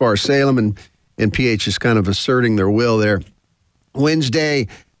PH as far as Salem, and PH is kind of asserting their will there. Wednesday,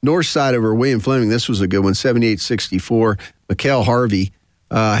 Northside over William Fleming. This was a good one, 78-64. Mikhail Harvey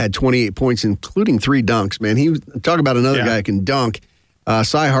had 28 points, including 3 dunks, man. Talk about another guy who can dunk.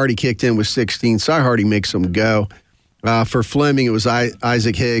 Cy Hardy kicked in with 16. Cy Hardy makes them go. For Fleming, it was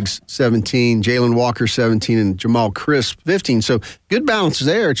Isaac Higgs, 17, Jalen Walker, 17, and Jamal Crisp, 15. So good balance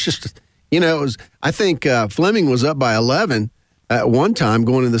there. It's just, I think Fleming was up by 11 at one time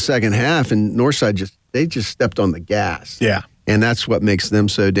going into the second half, and Northside just stepped on the gas. Yeah. And that's what makes them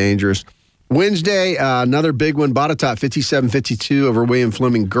so dangerous. Wednesday, another big one, Botetourt 57-52 over William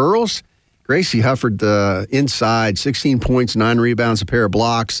Fleming girls. Gracie Hufford inside, 16 points, 9 rebounds, a pair of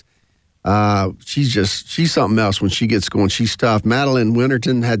blocks. She's something else when she gets going. She's tough. Madeline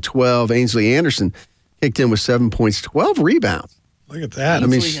Winterton had 12. Ainsley Anderson kicked in with 7 points, 12 rebounds. Look at that.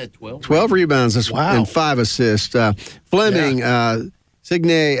 Ainsley had 12 rebounds and 5 assists. Fleming,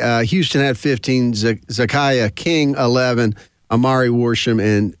 Signe Houston had 15. Zakiah King, 11. Amari Worsham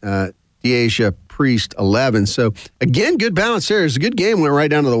and Deasia Priest 11. So, again, good balance there. It's a good game, went right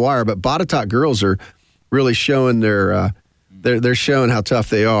down to the wire, but Botetourt girls are really showing they're showing how tough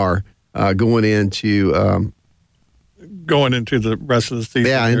they are going into the rest of the season.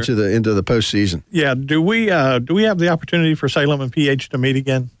 Yeah, here. into the postseason. Yeah, do we have the opportunity for Salem and PH to meet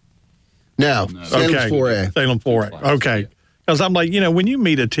again? No. Salem's Okay. 4A. Salem 4A. Okay. Because I'm like, when you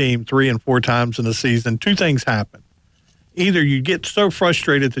meet a team 3 and 4 times in a season, 2 things happen. Either you get so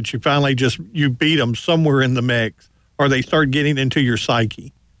frustrated that you finally you beat them somewhere in the mix, or they start getting into your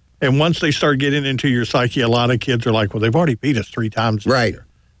psyche. And once they start getting into your psyche, a lot of kids are like, well, they've already beat us 3 times this year.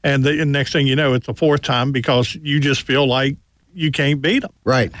 And the next thing you know, it's the 4th time because you just feel like you can't beat them.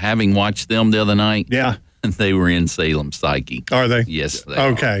 Right. Having watched them the other night, yeah, they were in Salem psyche. Are they? Yes, they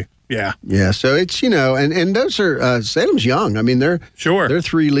Okay. Yeah. Yeah, so it's, and those are, Salem's young. I mean, their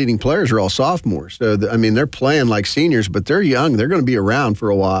 3 leading players are all sophomores. So, they're playing like seniors, but they're young. They're going to be around for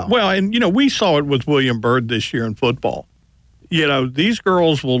a while. Well, and, we saw it with William Byrd this year in football. These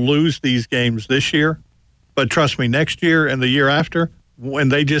girls will lose these games this year, but trust me, next year and the year after, when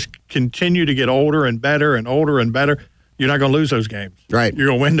they just continue to get older and better and older and better, you're not going to lose those games. Right. You're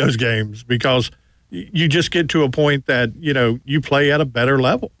going to win those games because you just get to a point that, you play at a better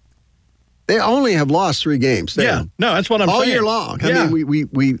level. They only have lost 3 games. Yeah. No, that's what I'm saying. All year long. Yeah. I mean,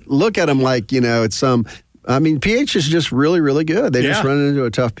 we look at them like, it's some – PH is just really, really good. They just run into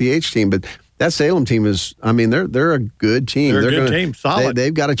a tough PH team. But that Salem team is – they're a good team. They're a good team. Solid.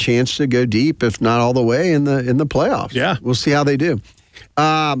 They've got a chance to go deep, if not all the way, in the playoffs. Yeah. We'll see how they do.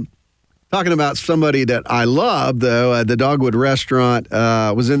 Talking about somebody that I love, though, the Dogwood Restaurant,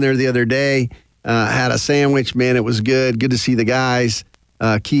 was in there the other day, had a sandwich. Man, it was good. Good to see the guys.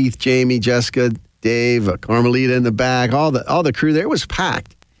 Keith, Jamie, Jessica, Dave, Carmelita in the back, all the crew there. It was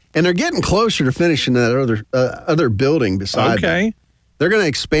packed. And they're getting closer to finishing that other building beside them. They're going to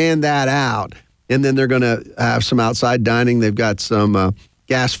expand that out, and then they're going to have some outside dining. They've got some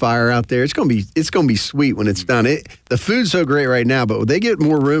gas fire out there. It's going to be sweet when it's done. The food's so great right now, but when they get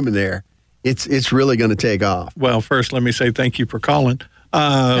more room in there, it's really going to take off. Well, first, let me say thank you for calling.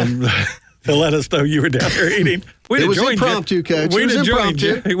 To let us know you were down there eating. It was impromptu, Coach. We'd have joined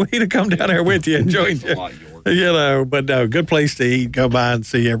you. We'd have come down there with you and joined you. But no, good place to eat. Go by and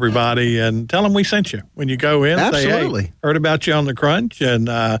see everybody and tell them we sent you. When you go in, Absolutely. say, hey, heard about you on the Crunch and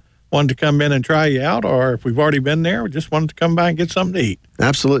wanted to come in and try you out, or if we've already been there, we just wanted to come by and get something to eat.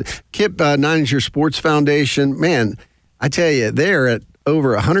 Absolutely. Kip, Nininger Sports Foundation, man, I tell you, they're at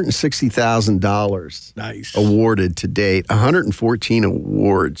over $160,000 awarded to date, 114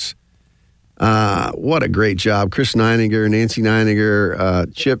 awards. What a great job. Chris Nininger, Nancy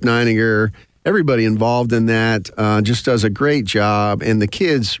Nininger, Chip Nininger, everybody involved in that just does a great job, and the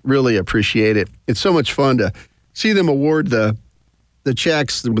kids really appreciate it. It's so much fun to see them award the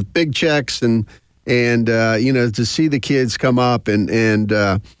checks with big checks and to see the kids come up and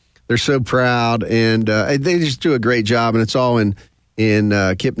they're so proud, and they just do a great job, and it's all in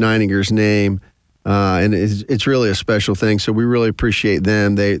Kip Nininger's name, and it's really a special thing. So we really appreciate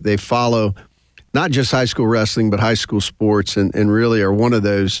them. They follow not just high school wrestling, but high school sports, and really are one of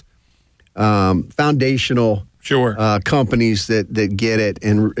those foundational companies that get it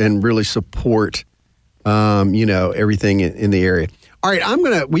and really support everything in the area. All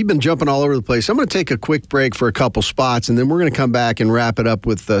right, we've been jumping all over the place. I'm going to take a quick break for a couple spots, and then we're going to come back and wrap it up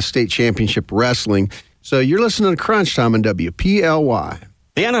with state championship wrestling. So you're listening to Crunch Time on WPLY.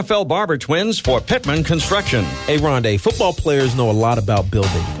 The NFL Barber Twins for Pittman Construction. Hey, Rondé, football players know a lot about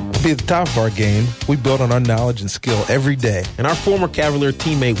building. To be at the top of our game, we build on our knowledge and skill every day. And our former Cavalier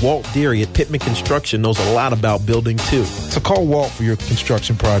teammate Walt Deary at Pittman Construction knows a lot about building, too. So call Walt for your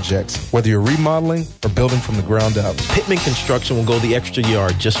construction projects, whether you're remodeling or building from the ground up. Pittman Construction will go the extra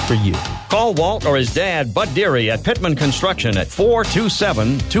yard just for you. Call Walt or his dad, Bud Deary, at Pittman Construction at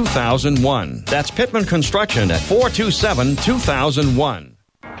 427-2001. That's Pittman Construction at 427-2001.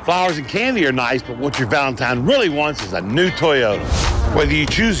 Flowers and candy are nice, but what your Valentine really wants is a new Toyota. Whether you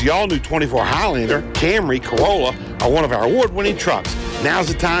choose the all-new 24 Highlander, Camry, Corolla, or one of our award-winning trucks, now's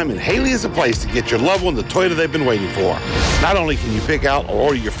the time, and Haley is the place to get your loved one the Toyota they've been waiting for. Not only can you pick out or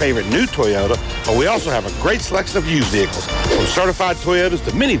order your favorite new Toyota, but we also have a great selection of used vehicles, from certified Toyotas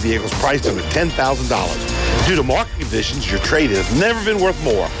to mini vehicles priced under $10,000. Due to market conditions, your trade has never been worth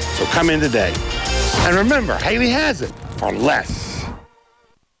more, so come in today. And remember, Haley has it for less.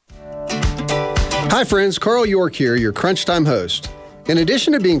 Hi friends, Carl York here, your Crunch Time host. In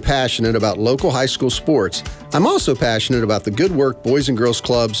addition to being passionate about local high school sports, I'm also passionate about the good work Boys and Girls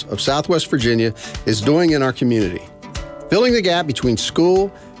Clubs of Southwest Virginia is doing in our community. Filling the gap between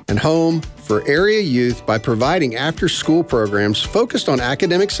school and home for area youth by providing after-school programs focused on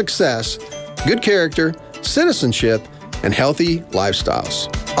academic success, good character, citizenship, and healthy lifestyles.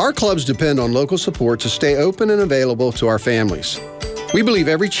 Our clubs depend on local support to stay open and available to our families. We believe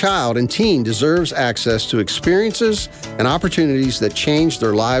every child and teen deserves access to experiences and opportunities that change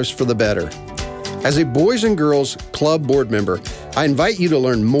their lives for the better. As a Boys and Girls Club board member, I invite you to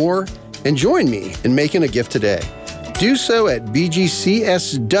learn more and join me in making a gift today. Do so at bgcswva.org.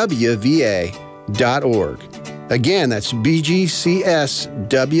 Again, that's bgcswva.org.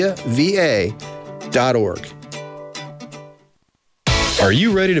 Are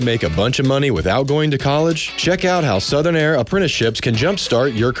you ready to make a bunch of money without going to college? Check out how Southern Air apprenticeships can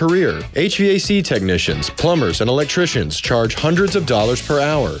jumpstart your career. HVAC technicians, plumbers, and electricians charge hundreds of dollars per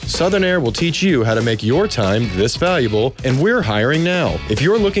hour. Southern Air will teach you how to make your time this valuable, and we're hiring now. If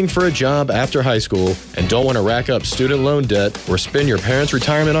you're looking for a job after high school and don't want to rack up student loan debt or spend your parents'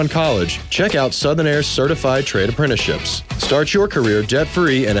 retirement on college, check out Southern Air's certified trade apprenticeships. Start your career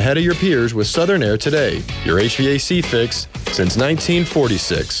debt-free and ahead of your peers with Southern Air today. Your HVAC fix since 1946.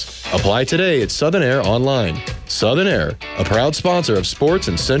 Apply today at Southern Air online. Southern Air, a proud sponsor of sports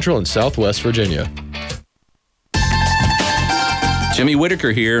in Central and Southwest Virginia. Jimmy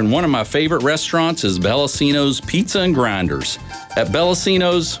Whitaker here, and one of my favorite restaurants is Bellacino's Pizza and Grinders. At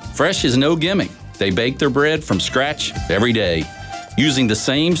Bellacino's, fresh is no gimmick. They bake their bread from scratch every day, using the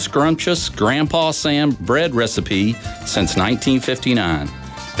same scrumptious Grandpa Sam bread recipe since 1959.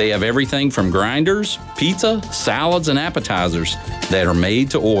 They have everything from grinders, pizza, salads, and appetizers that are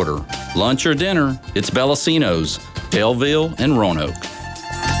made to order. Lunch or dinner, it's Bellacino's, Belleville, and Roanoke.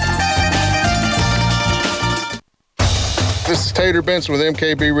 This is Tater Benson with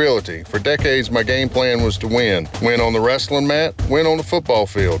MKB Realty. For decades, my game plan was to win. Win on the wrestling mat, win on the football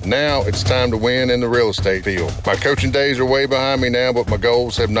field. Now it's time to win in the real estate field. My coaching days are way behind me now, but my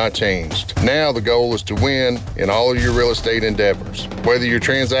goals have not changed. Now the goal is to win in all of your real estate endeavors. Whether your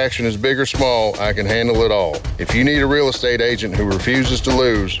transaction is big or small, I can handle it all. If you need a real estate agent who refuses to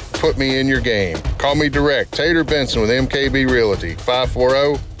lose, put me in your game. Call me direct, Tater Benson with MKB Realty,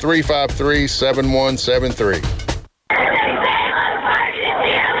 540-353-7173.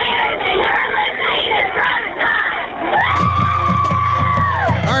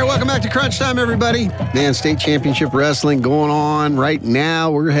 Welcome back to Crunch Time, everybody. Man, state championship wrestling going on right now.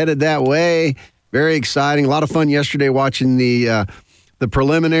 We're headed that way. Very exciting. A lot of fun yesterday watching the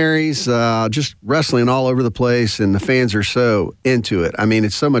preliminaries. Just wrestling all over the place, and the fans are so into it. I mean,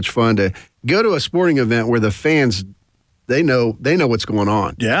 it's so much fun to go to a sporting event where the fans, they know what's going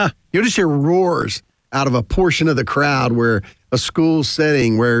on. Yeah. You'll just hear roars out of a portion of the crowd where a school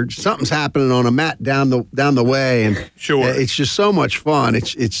setting where something's happening on a mat down the way, and sure, it's just so much fun.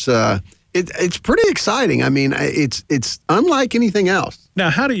 It's pretty exciting. I mean, it's unlike anything else.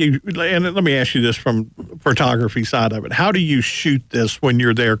 Now, how do you? And let me ask you this from photography side of it. How do you shoot this when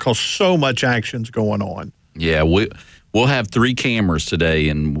you're there? Because so much action's going on. Yeah, we'll have 3 cameras today,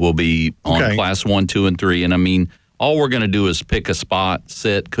 and we'll be on class 1, 2, and 3. And I mean, all we're going to do is pick a spot,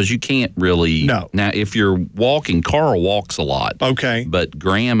 sit, because you can't really. No. Now, if you're walking, Carl walks a lot. Okay. But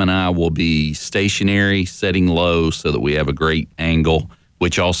Graham and I will be stationary, setting low so that we have a great angle,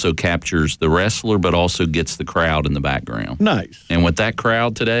 which also captures the wrestler, but also gets the crowd in the background. Nice. And with that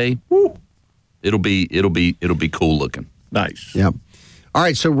crowd today, woo, it'll be cool looking. Nice. Yep. All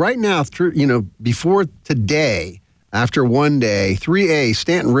right. So right now, before today. After one day, 3A,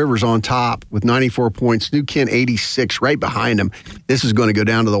 Stanton Rivers on top with 94 points. New Kent, 86, right behind him. This is going to go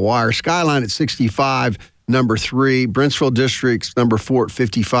down to the wire. Skyline at 65, number 3. Brentsville Districts, number 4 at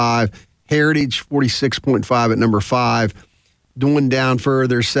 55. Heritage, 46.5 at number 5. Going down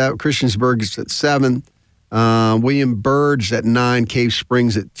further, Christiansburg is at 7. William Bird's at 9. Cave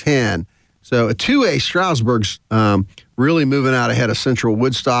Springs at 10. So a 2A, Stroudsburg's really moving out ahead of Central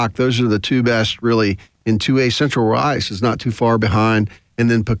Woodstock. Those are the 2 best, really, in 2A. Central Rice is not too far behind. And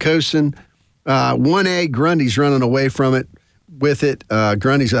then Poquoson. 1A, Grundy's running away from it with it.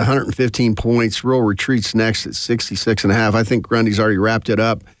 Grundy's at 115 points. Rural Retreat's next at 66.5. I think Grundy's already wrapped it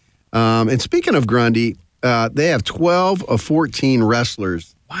up. And speaking of Grundy, they have 12 of 14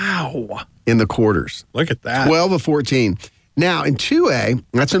 wrestlers. Wow. In the quarters. Look at that. 12 of 14. Now, in 2A,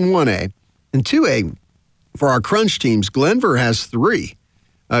 that's in 1A. In 2A, for our crunch teams, Glenver has 3.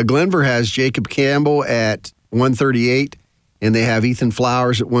 Glenver has Jacob Campbell at 138, and they have Ethan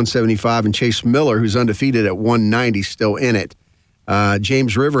Flowers at 175, and Chase Miller, who's undefeated at 190, still in it.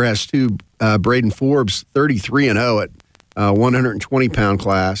 James River has 2, Braden Forbes, 33-0 at 120-pound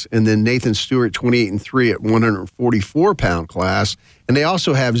class, and then Nathan Stewart, 28-3 at 144-pound class. And they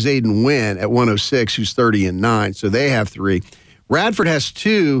also have Zayden Wynn at 106, who's 30-9, so they have 3. Radford has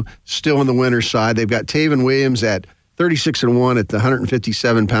 2 still on the winner's side. They've got Taven Williams at 36-1 at the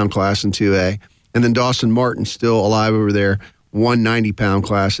 157-pound class in 2A. And then Dawson Martin still alive over there, 190-pound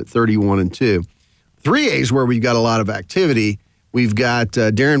class at 31-2. 3A is where we've got a lot of activity. We've got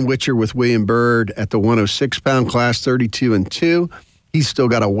Darren Witcher with William Byrd at the 106-pound class, 32-2. He's still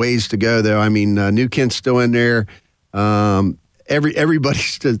got a ways to go, though. I mean, New Kent's still in there. Everybody's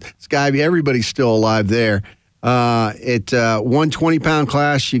still alive there. At 120-pound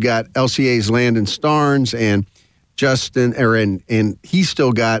class, you got LCA's Landon Starnes and Justin, and he's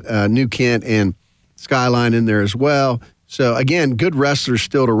still got New Kent and Skyline in there as well. So, again, good wrestlers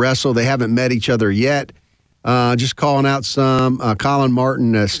still to wrestle. They haven't met each other yet. Just calling out some. Colin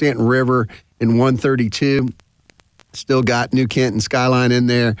Martin, Stanton River in 132. Still got New Kent and Skyline in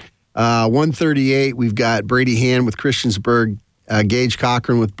there. 138, we've got Brady Hand with Christiansburg, Gage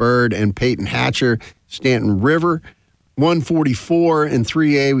Cochran with Byrd, and Peyton Hatcher, Stanton River. 144 in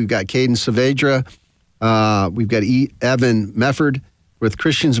 3A, we've got Caden Saavedra. We've got Evan Mefford with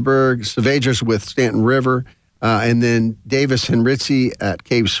Christiansburg, Saavedra's with Stanton River, and then Davis Henritzi at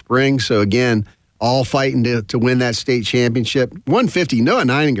Cave Springs. So, again, all fighting to win that state championship. 150, Noah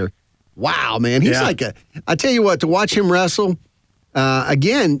Neininger. Wow, man. He's I tell you what, to watch him wrestle,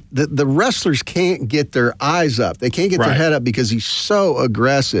 again, the wrestlers can't get their eyes up. They can't get their head up because he's so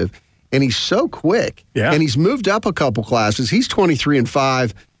aggressive and he's so quick. Yeah. And he's moved up a couple classes. He's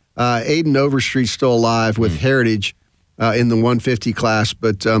 23-5. Aiden Overstreet's still alive with Heritage in the 150 class,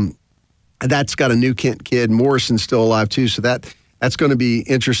 but that's got a New Kent kid. Morrison's still alive, too, so that's going to be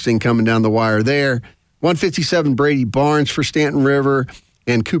interesting coming down the wire there. 157, Brady Barnes for Stanton River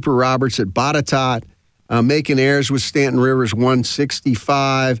and Cooper Roberts at Botetourt. Macon Ayers with Stanton River's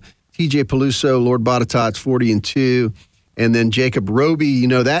 165. TJ Peluso, Lord Botetourt's 40-2. And then Jacob Roby, you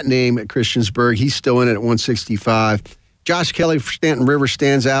know that name at Christiansburg. He's still in it at 165. Josh Kelly for Stanton River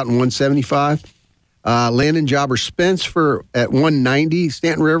stands out in 175. Landon Jobber Spence at 190,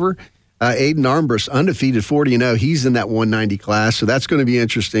 Stanton River. Aiden Armbrust, undefeated, 40-0. He's in that 190 class, so that's going to be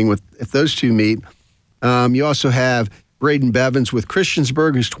interesting if those two meet. You also have Braden Bevins with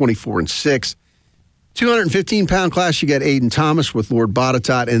Christiansburg, who's 24-6. 215-pound class, you got Aiden Thomas with Lord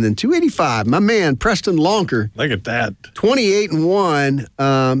Botetourt, and then 285, my man, Preston Lonker. Look at that.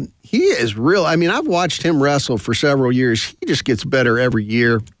 28-1. He is real. I mean, I've watched him wrestle for several years. He just gets better every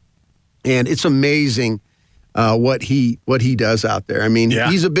year, and it's amazing what he does out there. I mean,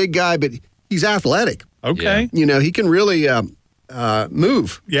 he's a big guy, but he's athletic. Okay. You know, he can really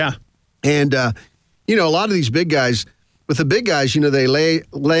move. Yeah. And, you know, a lot of these big guys, with the big guys, you know, they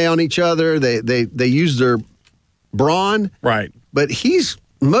lay on each other. They use their brawn. Right. But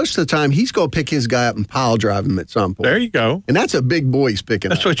most of the time, he's going to pick his guy up and pile drive him at some point. There you go. And that's a big boy he's picking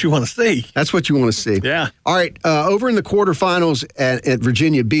That's up. what you want to see. That's what you want to see. Yeah. All right. Over in the quarterfinals at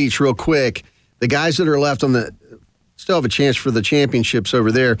Virginia Beach, real quick, the guys that are left still have a chance for the championships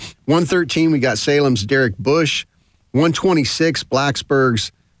over there. 113, we got Salem's Derek Bush. 126,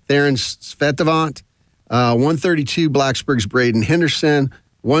 Blacksburg's Theron Svetavant. 132, Blacksburg's Braden Henderson.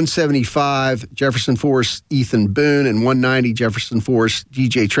 175, Jefferson Forest Ethan Boone. And 190, Jefferson Forest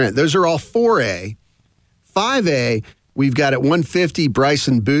DJ Trent. Those are all 4A. 5A, we've got at 150,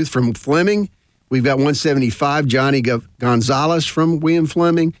 Bryson Booth from Fleming. We've got 175, Johnny Gonzalez from William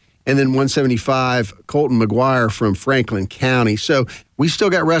Fleming. And then 175, Colton McGuire from Franklin County. So we still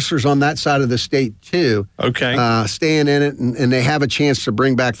got wrestlers on that side of the state, too. Okay. Staying in it, and they have a chance to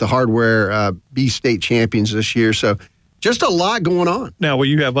bring back the hardware B state champions this year. So just a lot going on. Now, will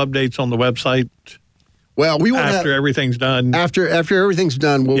you have updates on the website? Well, we will after everything's done. After everything's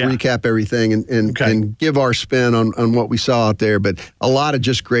done, we'll recap everything and give our spin on what we saw out there. But a lot of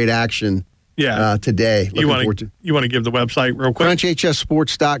just great action. Today. You want to give the website real quick?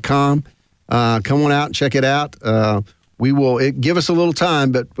 CrunchHSports.com. Come on out and check it out. Give us a little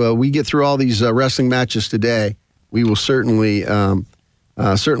time, but we get through all these wrestling matches today. We will certainly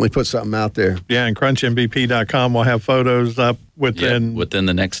put something out there. Yeah, and CrunchMVP.com will have photos up within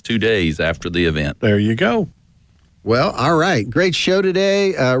the next 2 days after the event. There you go. Well, all right. Great show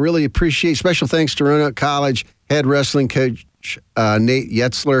today. Really appreciate. Special thanks to Roanoke College head wrestling coach Nate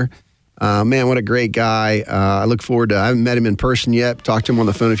Yetzler. Man, what a great guy. I look forward to I haven't met him in person yet. Talked to him on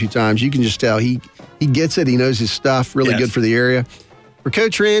the phone a few times. You can just tell he gets it. He knows his stuff. Really good for the area. For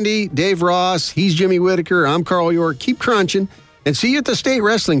Coach Randy, Dave Ross, he's Jimmy Whitaker. I'm Carl York. Keep crunching and see you at the state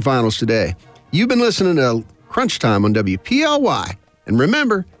wrestling finals today. You've been listening to Crunch Time on WPLY. And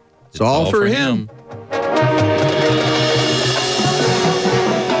remember, it's all for him.